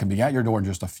trial bag can be at your door in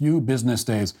just a few business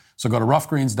days. So go to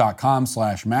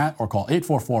roughgreens.com/Matt or call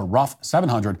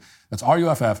 844-ROUGH-700. That's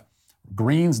RUFF,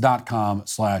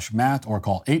 greens.com/Matt or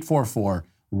call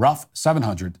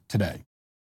 844-ROUGH-700 today.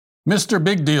 Mr.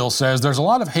 Big Deal says, there's a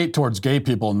lot of hate towards gay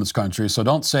people in this country, so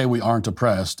don't say we aren't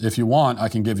oppressed. If you want, I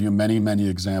can give you many, many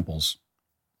examples.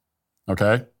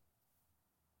 Okay?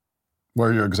 What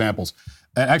are your examples?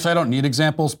 And actually, I don't need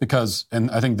examples because,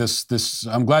 and I think this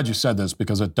I'm glad you said this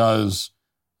because it does,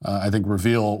 I think,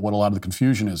 reveal what a lot of the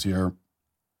confusion is here.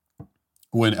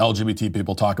 When LGBT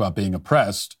people talk about being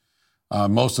oppressed,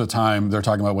 most of the time they're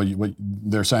talking about what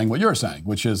they're saying, what you're saying,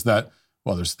 which is that,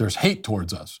 well, there's hate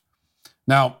towards us.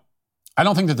 Now, I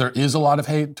don't think that there is a lot of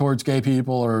hate towards gay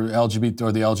people or LGBT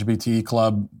or the LGBT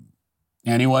club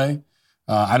anyway.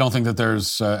 I don't think that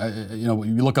there's,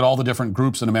 you look at all the different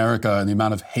groups in America and the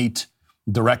amount of hate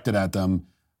directed at them,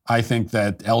 I think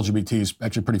that LGBT is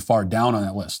actually pretty far down on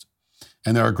that list.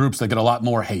 And there are groups that get a lot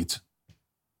more hate.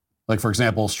 Like, for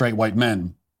example, straight white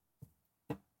men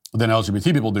than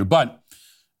LGBT people do. But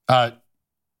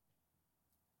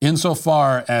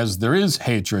insofar as there is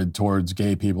hatred towards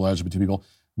gay people, LGBT people,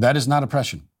 that is not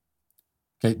oppression.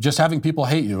 Okay, just having people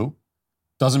hate you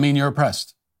doesn't mean you're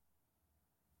oppressed.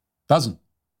 Doesn't.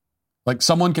 Like,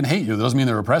 someone can hate you. That doesn't mean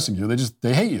they're oppressing you.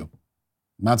 They hate you.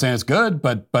 I'm not saying it's good,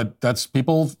 but that's,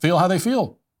 people feel how they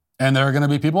feel. And there are going to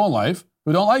be people in life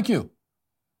who don't like you.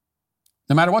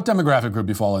 No matter what demographic group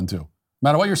you fall into, no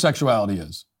matter what your sexuality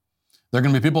is, there are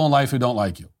going to be people in life who don't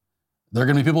like you. There are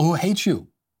going to be people who hate you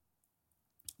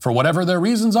for whatever their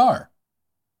reasons are,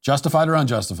 justified or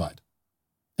unjustified.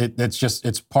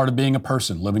 It's part of being a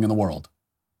person living in the world.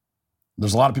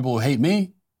 There's a lot of people who hate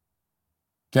me.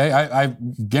 Okay, I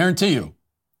guarantee you,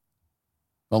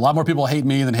 a lot more people hate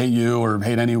me than hate you or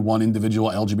hate any one individual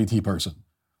LGBT person.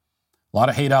 A lot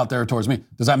of hate out there towards me.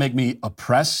 Does that make me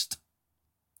oppressed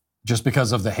just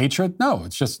because of the hatred? No,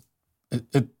 it's just,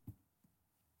 it's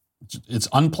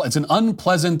an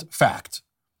unpleasant fact.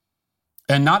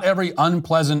 And not every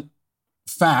unpleasant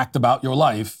fact about your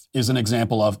life is an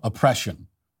example of oppression.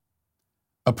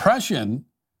 Oppression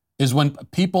is when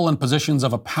people in positions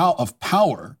of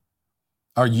power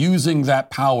are using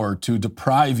that power to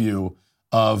deprive you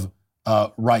of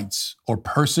rights or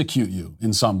persecute you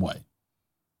in some way.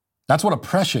 That's what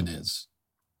oppression is.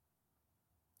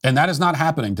 And that is not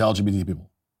happening to LGBT people.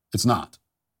 It's not.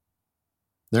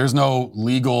 There's no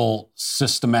legal,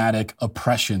 systematic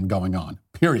oppression going on,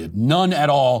 period. None at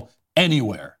all,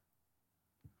 anywhere.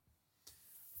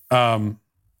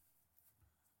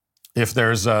 If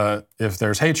there's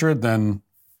hatred, then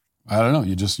I don't know.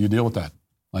 You deal with that.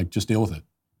 Like, just deal with it.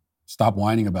 Stop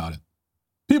whining about it.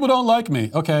 People don't like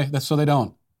me. Okay, that's so they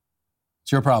don't.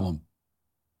 It's your problem.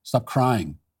 Stop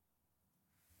crying.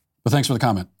 But thanks for the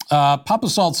comment. Papa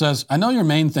Salt says, I know your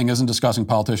main thing isn't discussing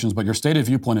politicians, but your stated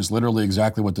viewpoint is literally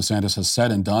exactly what DeSantis has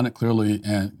said and done it clearly,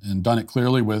 and done it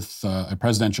clearly with a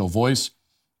presidential voice.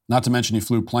 Not to mention he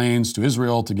flew planes to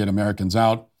Israel to get Americans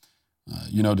out.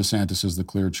 DeSantis is the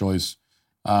clear choice.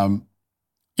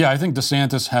 I think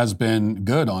DeSantis has been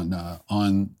good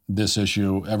on this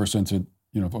issue ever since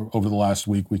over the last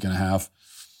week and a half.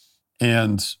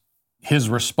 And his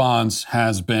response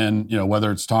has been,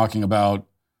 whether it's talking about,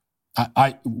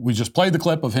 we just played the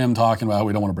clip of him talking about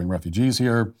we don't want to bring refugees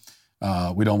here.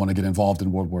 We don't want to get involved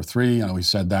in World War III. I know he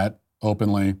said that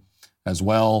openly as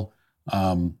well.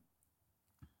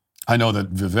 I know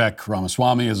that Vivek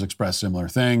Ramaswamy has expressed similar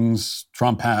things.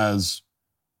 Trump has.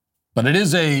 But it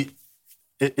is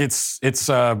it's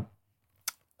a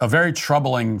very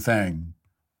troubling thing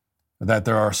that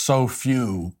there are so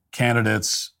few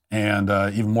candidates and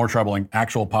even more troubling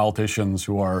actual politicians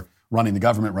who are running the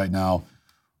government right now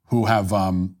who have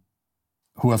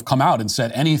come out and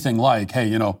said anything like,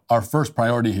 hey, our first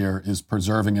priority here is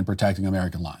preserving and protecting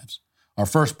American lives. Our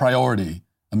first priority,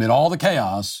 amid all the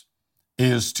chaos,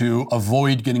 is to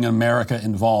avoid getting America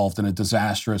involved in a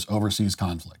disastrous overseas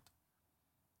conflict.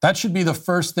 That should be the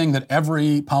first thing that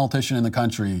every politician in the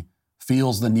country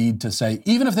feels the need to say,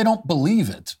 even if they don't believe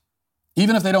it,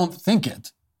 even if they don't think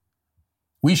it,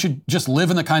 we should just live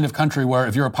in the kind of country where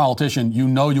if you're a politician, you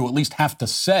know you at least have to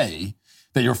say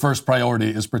that your first priority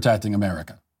is protecting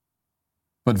America.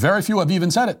 But very few have even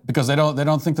said it because they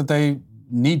don't think that they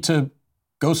need to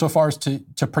go so far as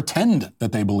to pretend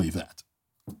that they believe that,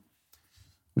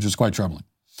 which is quite troubling.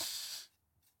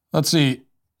 Let's see.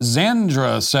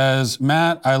 Zandra says,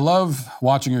 Matt, I love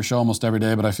watching your show almost every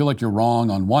day, but I feel like you're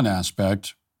wrong on one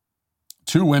aspect.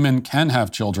 2 women can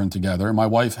have children together. My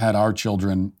wife had our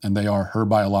children, and they are her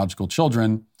biological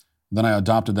children. Then I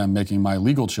adopted them, making my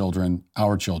legal children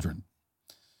our children.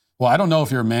 Well, I don't know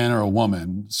if you're a man or a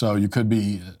woman, so you could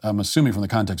be, I'm assuming from the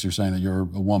context you're saying that you're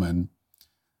a woman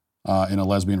in a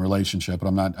lesbian relationship, but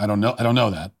I don't know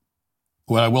that.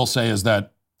 What I will say is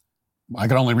that I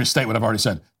can only restate what I've already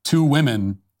said. 2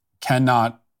 women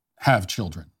cannot have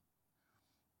children.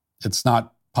 It's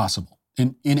not possible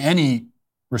in any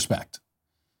respect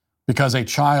because a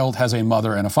child has a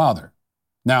mother and a father.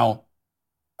 Now,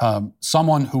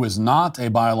 someone who is not a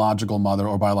biological mother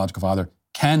or biological father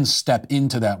can step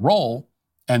into that role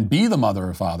and be the mother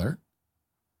or father.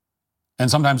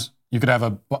 And sometimes you could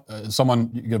have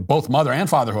you get both mother and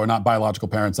father who are not biological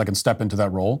parents that can step into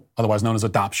that role, otherwise known as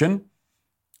adoption.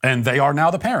 And they are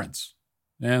now the parents.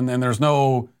 And there's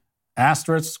no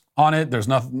asterisk on it. There's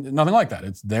nothing like that.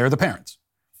 They're the parents.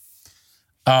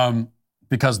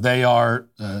 Because they are,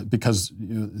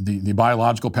 the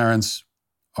biological parents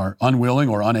are unwilling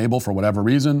or unable for whatever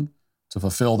reason to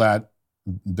fulfill their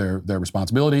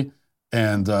responsibility.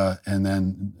 And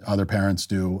then other parents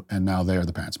do, and now they are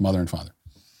the parents, mother and father.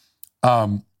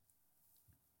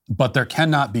 But there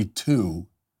cannot be 2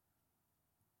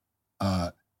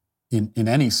 in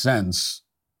any sense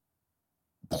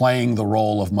playing the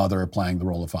role of mother or playing the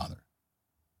role of father,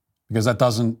 because that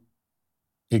doesn't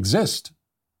exist.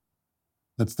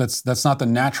 That's not the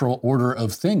natural order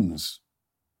of things.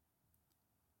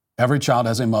 Every child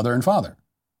has a mother and father.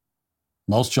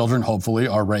 Most children, hopefully,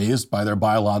 are raised by their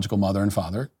biological mother and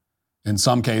father. In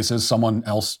some cases, someone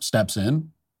else steps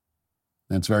in.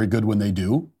 And it's very good when they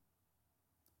do.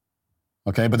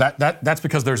 Okay, but that's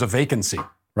because there's a vacancy,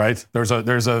 right? There's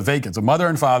a vacancy. A mother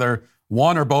and father,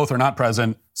 one or both are not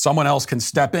present. Someone else can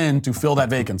step in to fill that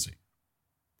vacancy.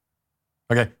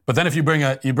 Okay, but then if you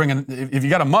if you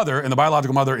got a mother and the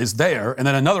biological mother is there, and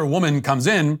then another woman comes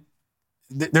in,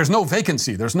 there's no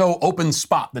vacancy. There's no open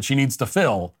spot that she needs to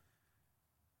fill.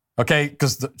 Okay,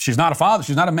 because she's not a father,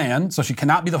 she's not a man, so she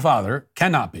cannot be the father,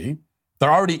 cannot be. There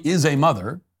already is a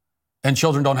mother, and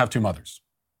children don't have 2 mothers.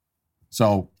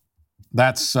 So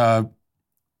that's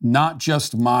not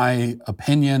just my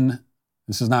opinion.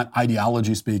 This is not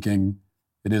ideology speaking.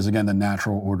 It is, again, the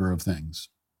natural order of things.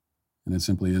 And it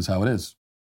simply is how it is.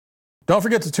 Don't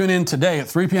forget to tune in today at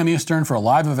 3 p.m. Eastern for a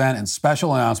live event and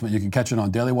special announcement. You can catch it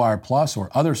on Daily Wire Plus or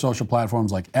other social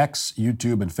platforms like X,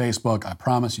 YouTube, and Facebook. I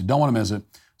promise you don't want to miss it.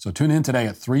 So tune in today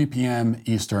at 3 p.m.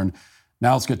 Eastern.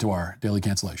 Now let's get to our daily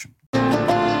cancellation.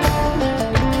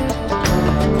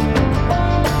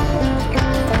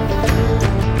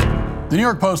 The New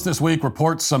York Post this week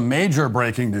reports some major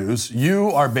breaking news.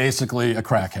 You are basically a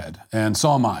crackhead, and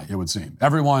so am I, it would seem.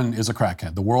 Everyone is a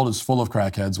crackhead. The world is full of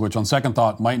crackheads, which on second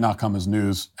thought might not come as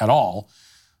news at all,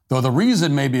 though the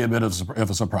reason may be a bit of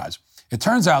a surprise. It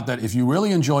turns out that if you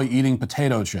really enjoy eating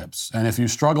potato chips, and if you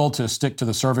struggle to stick to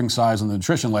the serving size and the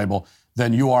nutrition label,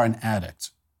 then you are an addict.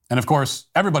 And of course,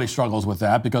 everybody struggles with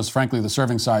that because frankly, the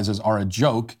serving sizes are a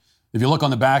joke. If you look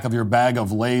on the back of your bag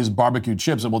of Lay's barbecue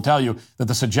chips, it will tell you that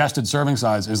the suggested serving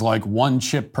size is like 1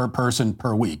 chip per person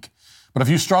per week. But if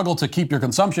you struggle to keep your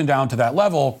consumption down to that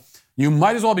level, you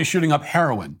might as well be shooting up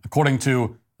heroin, according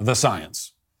to the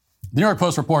science. The New York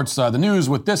Post reports the news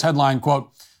with this headline,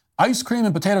 quote, ice cream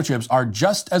and potato chips are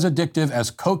just as addictive as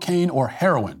cocaine or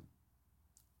heroin.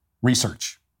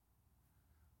 Research.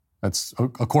 That's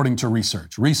according to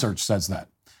research. Research says that.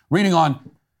 Reading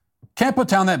on, can't put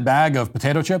down that bag of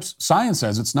potato chips? Science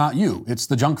says it's not you, it's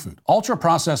the junk food.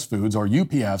 Ultra-processed foods, or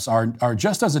UPFs, are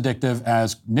just as addictive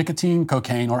as nicotine,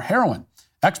 cocaine, or heroin.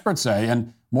 Experts say,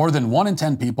 and more than 1 in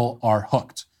 10 people are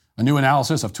hooked. A new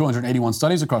analysis of 281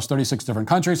 studies across 36 different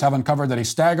countries have uncovered that a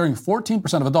staggering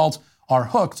 14% of adults are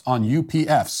hooked on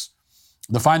UPFs.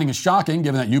 The finding is shocking,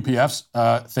 given that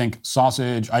UPFs, think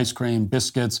sausage, ice cream,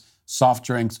 biscuits, soft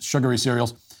drinks, sugary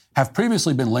cereals, have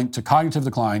previously been linked to cognitive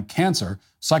decline, cancer,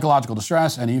 psychological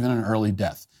distress, and even an early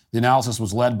death. The analysis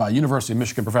was led by University of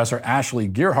Michigan professor Ashley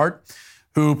Gearhart,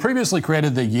 who previously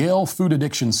created the Yale Food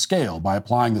Addiction Scale by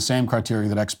applying the same criteria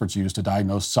that experts use to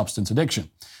diagnose substance addiction.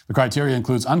 The criteria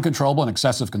includes uncontrollable and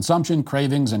excessive consumption,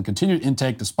 cravings, and continued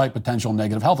intake despite potential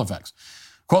negative health effects.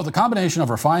 Quote, the combination of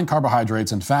refined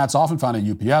carbohydrates and fats often found in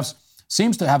UPFs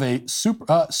seems to have a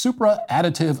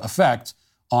supra-additive effect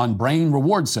on brain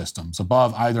reward systems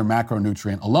above either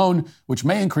macronutrient alone, which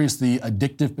may increase the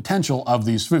addictive potential of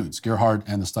these foods. Gerhardt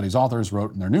and the study's authors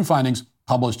wrote in their new findings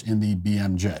published in the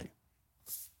BMJ.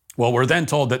 Well, we're then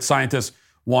told that scientists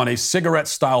want a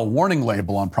cigarette-style warning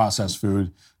label on processed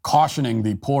food, cautioning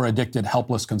the poor, addicted,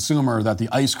 helpless consumer that the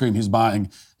ice cream he's buying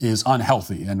is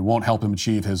unhealthy and won't help him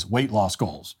achieve his weight loss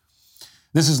goals.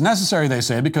 This is necessary, they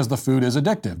say, because the food is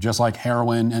addictive, just like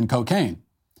heroin and cocaine,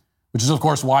 which is, of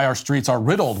course, why our streets are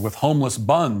riddled with homeless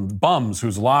bums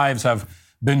whose lives have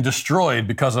been destroyed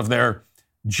because of their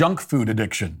junk food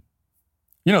addiction.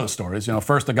 You know the stories.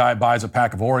 First a guy buys a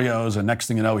pack of Oreos, and next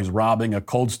thing you know, he's robbing a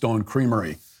Cold Stone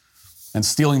Creamery and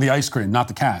stealing the ice cream, not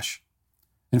the cash.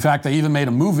 In fact, they even made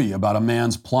a movie about a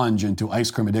man's plunge into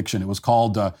ice cream addiction. It was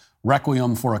called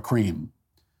Requiem for a Cream,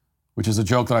 which is a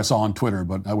joke that I saw on Twitter,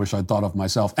 but I wish I'd thought of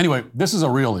myself. Anyway, this is a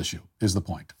real issue, is the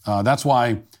point. That's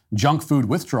why junk food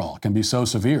withdrawal can be so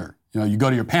severe. You go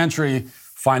to your pantry,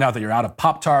 find out that you're out of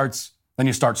Pop-Tarts, then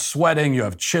you start sweating, you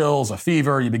have chills, a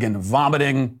fever, you begin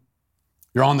vomiting,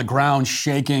 you're on the ground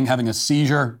shaking, having a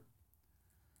seizure.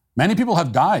 Many people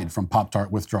have died from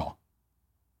Pop-Tart withdrawal.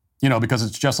 Because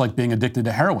it's just like being addicted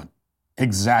to heroin.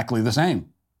 Exactly the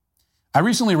same. I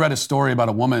recently read a story about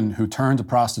a woman who turned to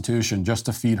prostitution just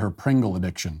to feed her Pringle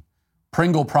addiction.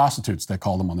 Pringle prostitutes, they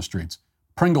call them on the streets.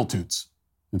 Pringle-toots,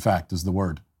 in fact, is the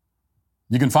word.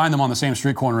 You can find them on the same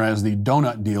street corner as the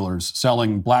donut dealers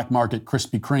selling black market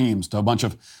Krispy Kremes to a bunch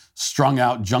of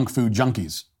strung-out junk food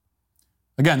junkies.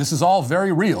 Again, this is all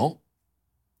very real,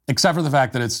 except for the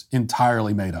fact that it's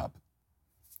entirely made up.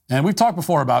 And we've talked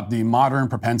before about the modern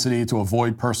propensity to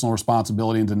avoid personal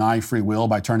responsibility and deny free will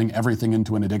by turning everything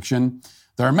into an addiction.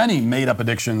 There are many made-up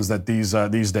addictions that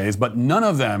these days, but none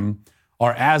of them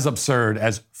are as absurd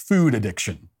as food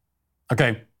addiction.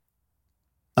 Okay,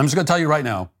 I'm just going to tell you right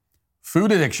now,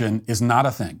 food addiction is not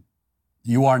a thing.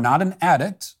 You are not an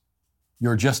addict.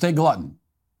 You're just a glutton.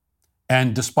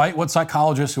 And despite what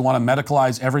psychologists who want to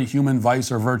medicalize every human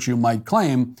vice or virtue might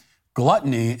claim,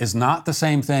 gluttony is not the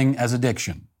same thing as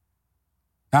addiction.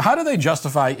 Now, how do they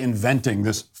justify inventing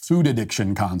this food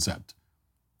addiction concept?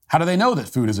 How do they know that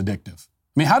food is addictive?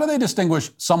 I mean, how do they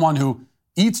distinguish someone who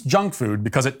eats junk food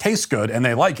because it tastes good and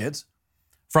they like it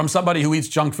from somebody who eats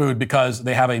junk food because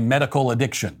they have a medical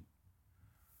addiction?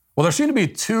 Well, there seem to be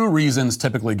two reasons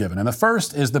typically given. And the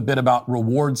first is the bit about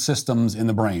reward systems in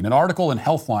the brain. An article in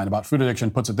Healthline about food addiction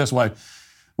puts it this way.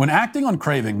 When acting on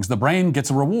cravings, the brain gets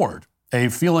a reward, a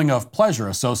feeling of pleasure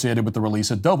associated with the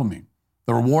release of dopamine.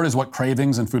 The reward is what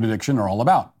cravings and food addiction are all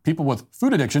about. People with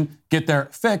food addiction get their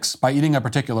fix by eating a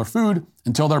particular food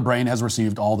until their brain has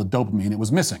received all the dopamine it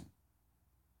was missing.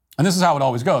 And this is how it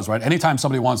always goes, right? Anytime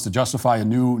somebody wants to justify a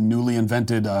newly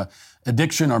invented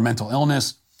addiction or mental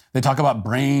illness, they talk about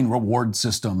brain reward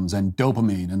systems and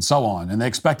dopamine and so on. And they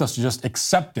expect us to just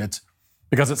accept it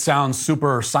because it sounds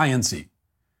super science-y.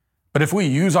 But if we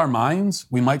use our minds,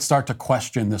 we might start to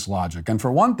question this logic. And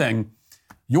for one thing,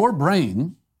 your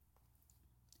brain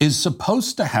is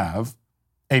supposed to have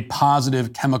a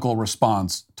positive chemical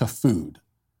response to food.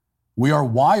 We are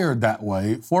wired that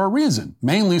way for a reason,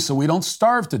 mainly so we don't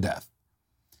starve to death.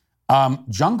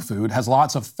 Junk food has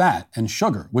lots of fat and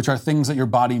sugar, which are things that your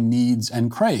body needs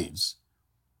and craves.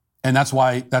 And that's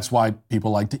why people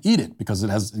like to eat it, because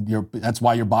that's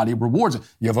why your body rewards it.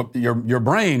 Your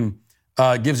brain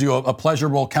gives you a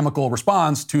pleasurable chemical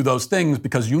response to those things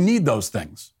because you need those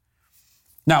things.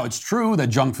 Now, it's true that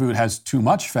junk food has too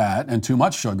much fat and too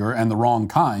much sugar and the wrong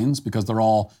kinds because they're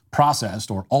all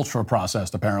processed or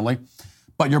ultra-processed, apparently.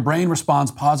 But your brain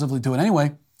responds positively to it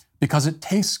anyway because it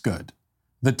tastes good.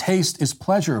 The taste is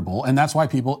pleasurable, and that's why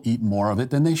people eat more of it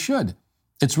than they should.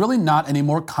 It's really not any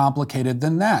more complicated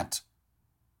than that.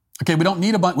 Okay, we don't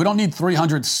need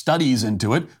 300 studies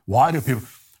into it. Why do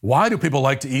people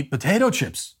like to eat potato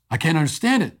chips? I can't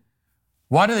understand it.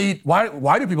 Why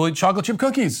do people eat chocolate chip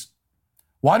cookies?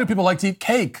 Why do people like to eat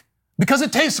cake? Because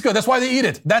it tastes good. That's why they eat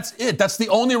it. That's it. That's the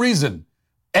only reason.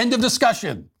 End of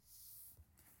discussion.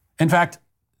 In fact,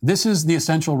 this is the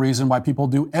essential reason why people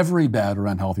do every bad or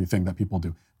unhealthy thing that people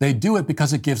do. They do it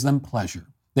because it gives them pleasure.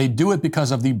 They do it because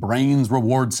of the brain's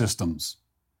reward systems.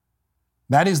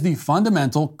 That is the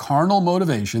fundamental carnal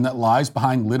motivation that lies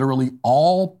behind literally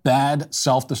all bad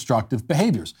self-destructive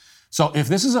behaviors. So if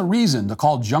this is a reason to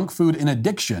call junk food an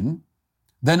addiction,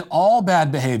 then all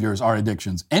bad behaviors are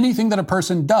addictions. Anything that a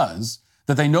person does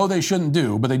that they know they shouldn't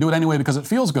do, but they do it anyway because it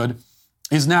feels good,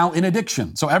 is now an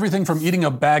addiction. So everything from eating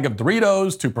a bag of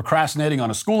Doritos to procrastinating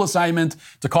on a school assignment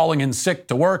to calling in sick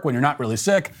to work when you're not really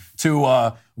sick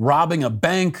to robbing a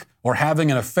bank or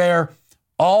having an affair,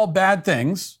 all bad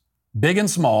things, big and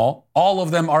small, all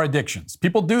of them are addictions.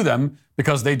 People do them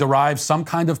because they derive some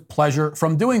kind of pleasure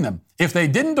from doing them. If they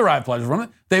didn't derive pleasure from it,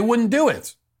 they wouldn't do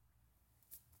it.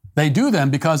 They do them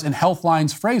because in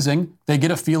Healthline's phrasing, they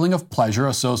get a feeling of pleasure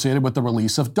associated with the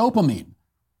release of dopamine.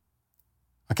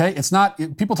 Okay, it's not,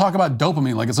 people talk about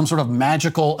dopamine like it's some sort of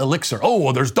magical elixir. Oh,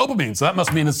 well, there's dopamine, so that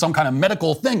must mean it's some kind of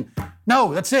medical thing.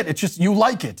 No, that's it. It's just you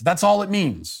like it. That's all it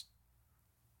means.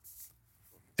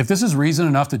 If this is reason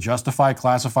enough to justify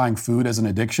classifying food as an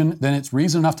addiction, then it's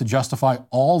reason enough to justify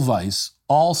all vice,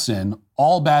 all sin,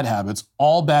 all bad habits,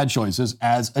 all bad choices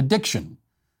as addiction.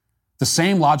 The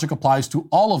same logic applies to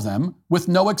all of them with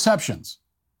no exceptions.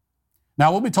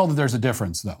 Now, we'll be told that there's a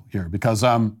difference, though, here, because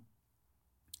an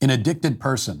addicted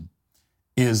person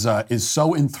is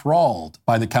so enthralled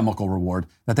by the chemical reward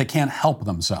that they can't help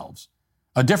themselves.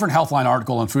 A different Healthline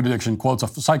article on food addiction quotes a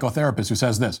psychotherapist who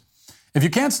says this: if you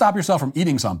can't stop yourself from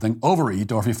eating something,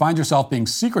 overeat, or if you find yourself being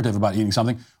secretive about eating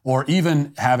something, or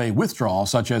even have a withdrawal,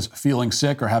 such as feeling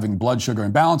sick or having blood sugar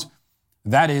imbalance,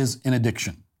 that is an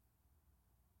addiction.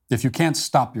 If you can't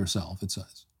stop yourself, it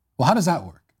says. Well, how does that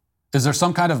work? Is there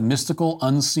some kind of mystical,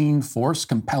 unseen force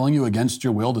compelling you against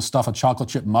your will to stuff a chocolate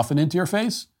chip muffin into your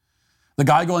face? The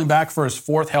guy going back for his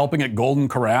fourth helping at Golden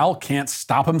Corral can't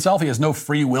stop himself. He has no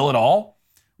free will at all.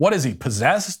 What is he,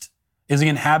 possessed? Is he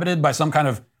inhabited by some kind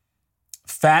of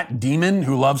fat demon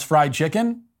who loves fried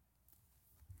chicken?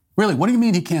 Really, what do you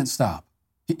mean he can't stop?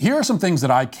 Here are some things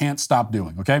that I can't stop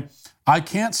doing, okay? I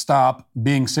can't stop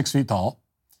being 6 feet tall.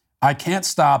 I can't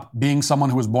stop being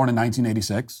someone who was born in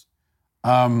 1986.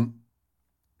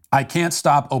 I can't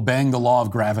stop obeying the law of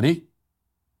gravity.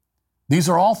 These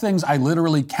are all things I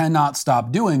literally cannot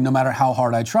stop doing no matter how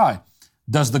hard I try.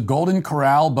 Does the Golden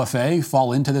Corral buffet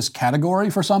fall into this category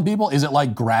for some people? Is it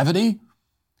like gravity?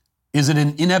 Is it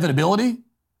an inevitability?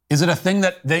 Is it a thing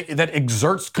that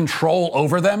exerts control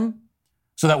over them?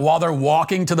 So that while they're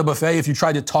walking to the buffet, if you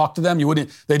tried to talk to them,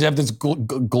 they'd have this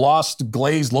glossed,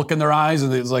 glazed look in their eyes,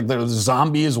 and it's like the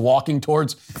zombie is walking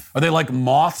towards. Are they like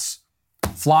moths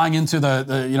flying into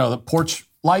the porch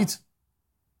light?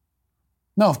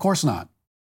 No, of course not.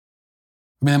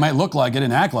 I mean, they might look like it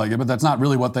and act like it, but that's not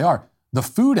really what they are. The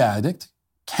food addict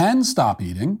can stop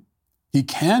eating. He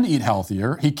can eat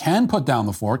healthier. He can put down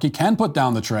the fork. He can put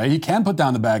down the tray. He can put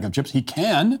down the bag of chips. He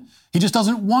can. He just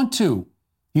doesn't want to.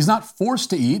 He's not forced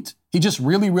to eat. He just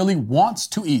really, really wants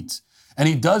to eat. And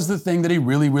he does the thing that he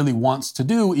really, really wants to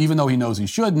do, even though he knows he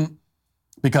shouldn't,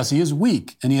 because he is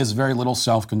weak and he has very little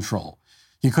self-control.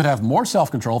 He could have more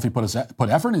self-control if he put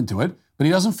effort into it, but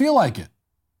he doesn't feel like it.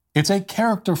 It's a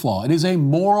character flaw. It is a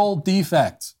moral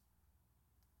defect,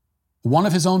 one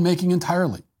of his own making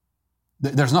entirely.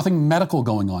 There's nothing medical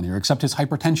going on here except his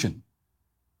hypertension.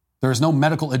 There's no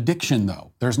medical addiction,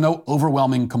 though. There's no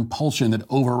overwhelming compulsion that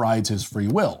overrides his free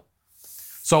will.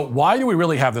 So why do we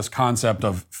really have this concept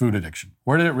of food addiction?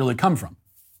 Where did it really come from?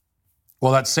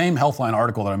 Well, that same Healthline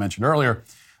article that I mentioned earlier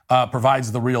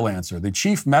provides the real answer. The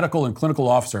chief medical and clinical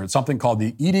officer at something called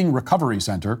the Eating Recovery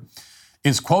Center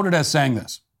is quoted as saying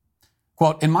this,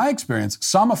 quote, "In my experience,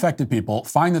 some affected people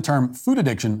find the term food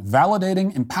addiction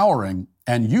validating, empowering,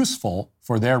 and useful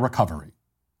for their recovery."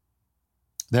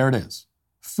 There it is.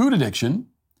 Food addiction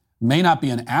may not be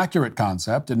an accurate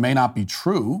concept, it may not be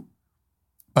true,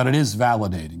 but it is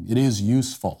validating, it is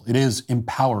useful, it is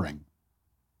empowering.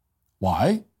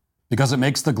 Why? Because it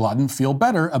makes the glutton feel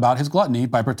better about his gluttony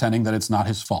by pretending that it's not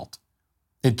his fault.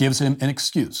 It gives him an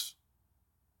excuse.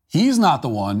 He's not the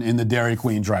one in the Dairy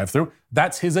Queen drive-thru.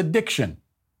 That's his addiction.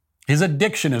 His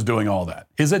addiction is doing all that.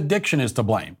 His addiction is to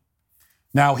blame.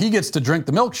 Now, he gets to drink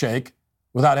the milkshake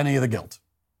without any of the guilt,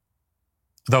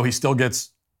 though he still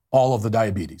gets all of the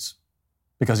diabetes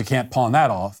because he can't pawn that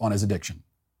off on his addiction,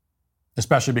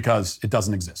 especially because it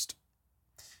doesn't exist.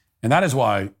 And that is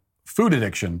why food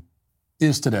addiction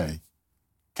is today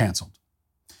canceled.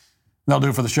 That'll do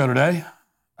it for the show today.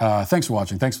 Thanks for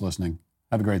watching. Thanks for listening.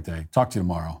 Have a great day. Talk to you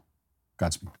tomorrow.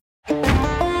 Godspeed.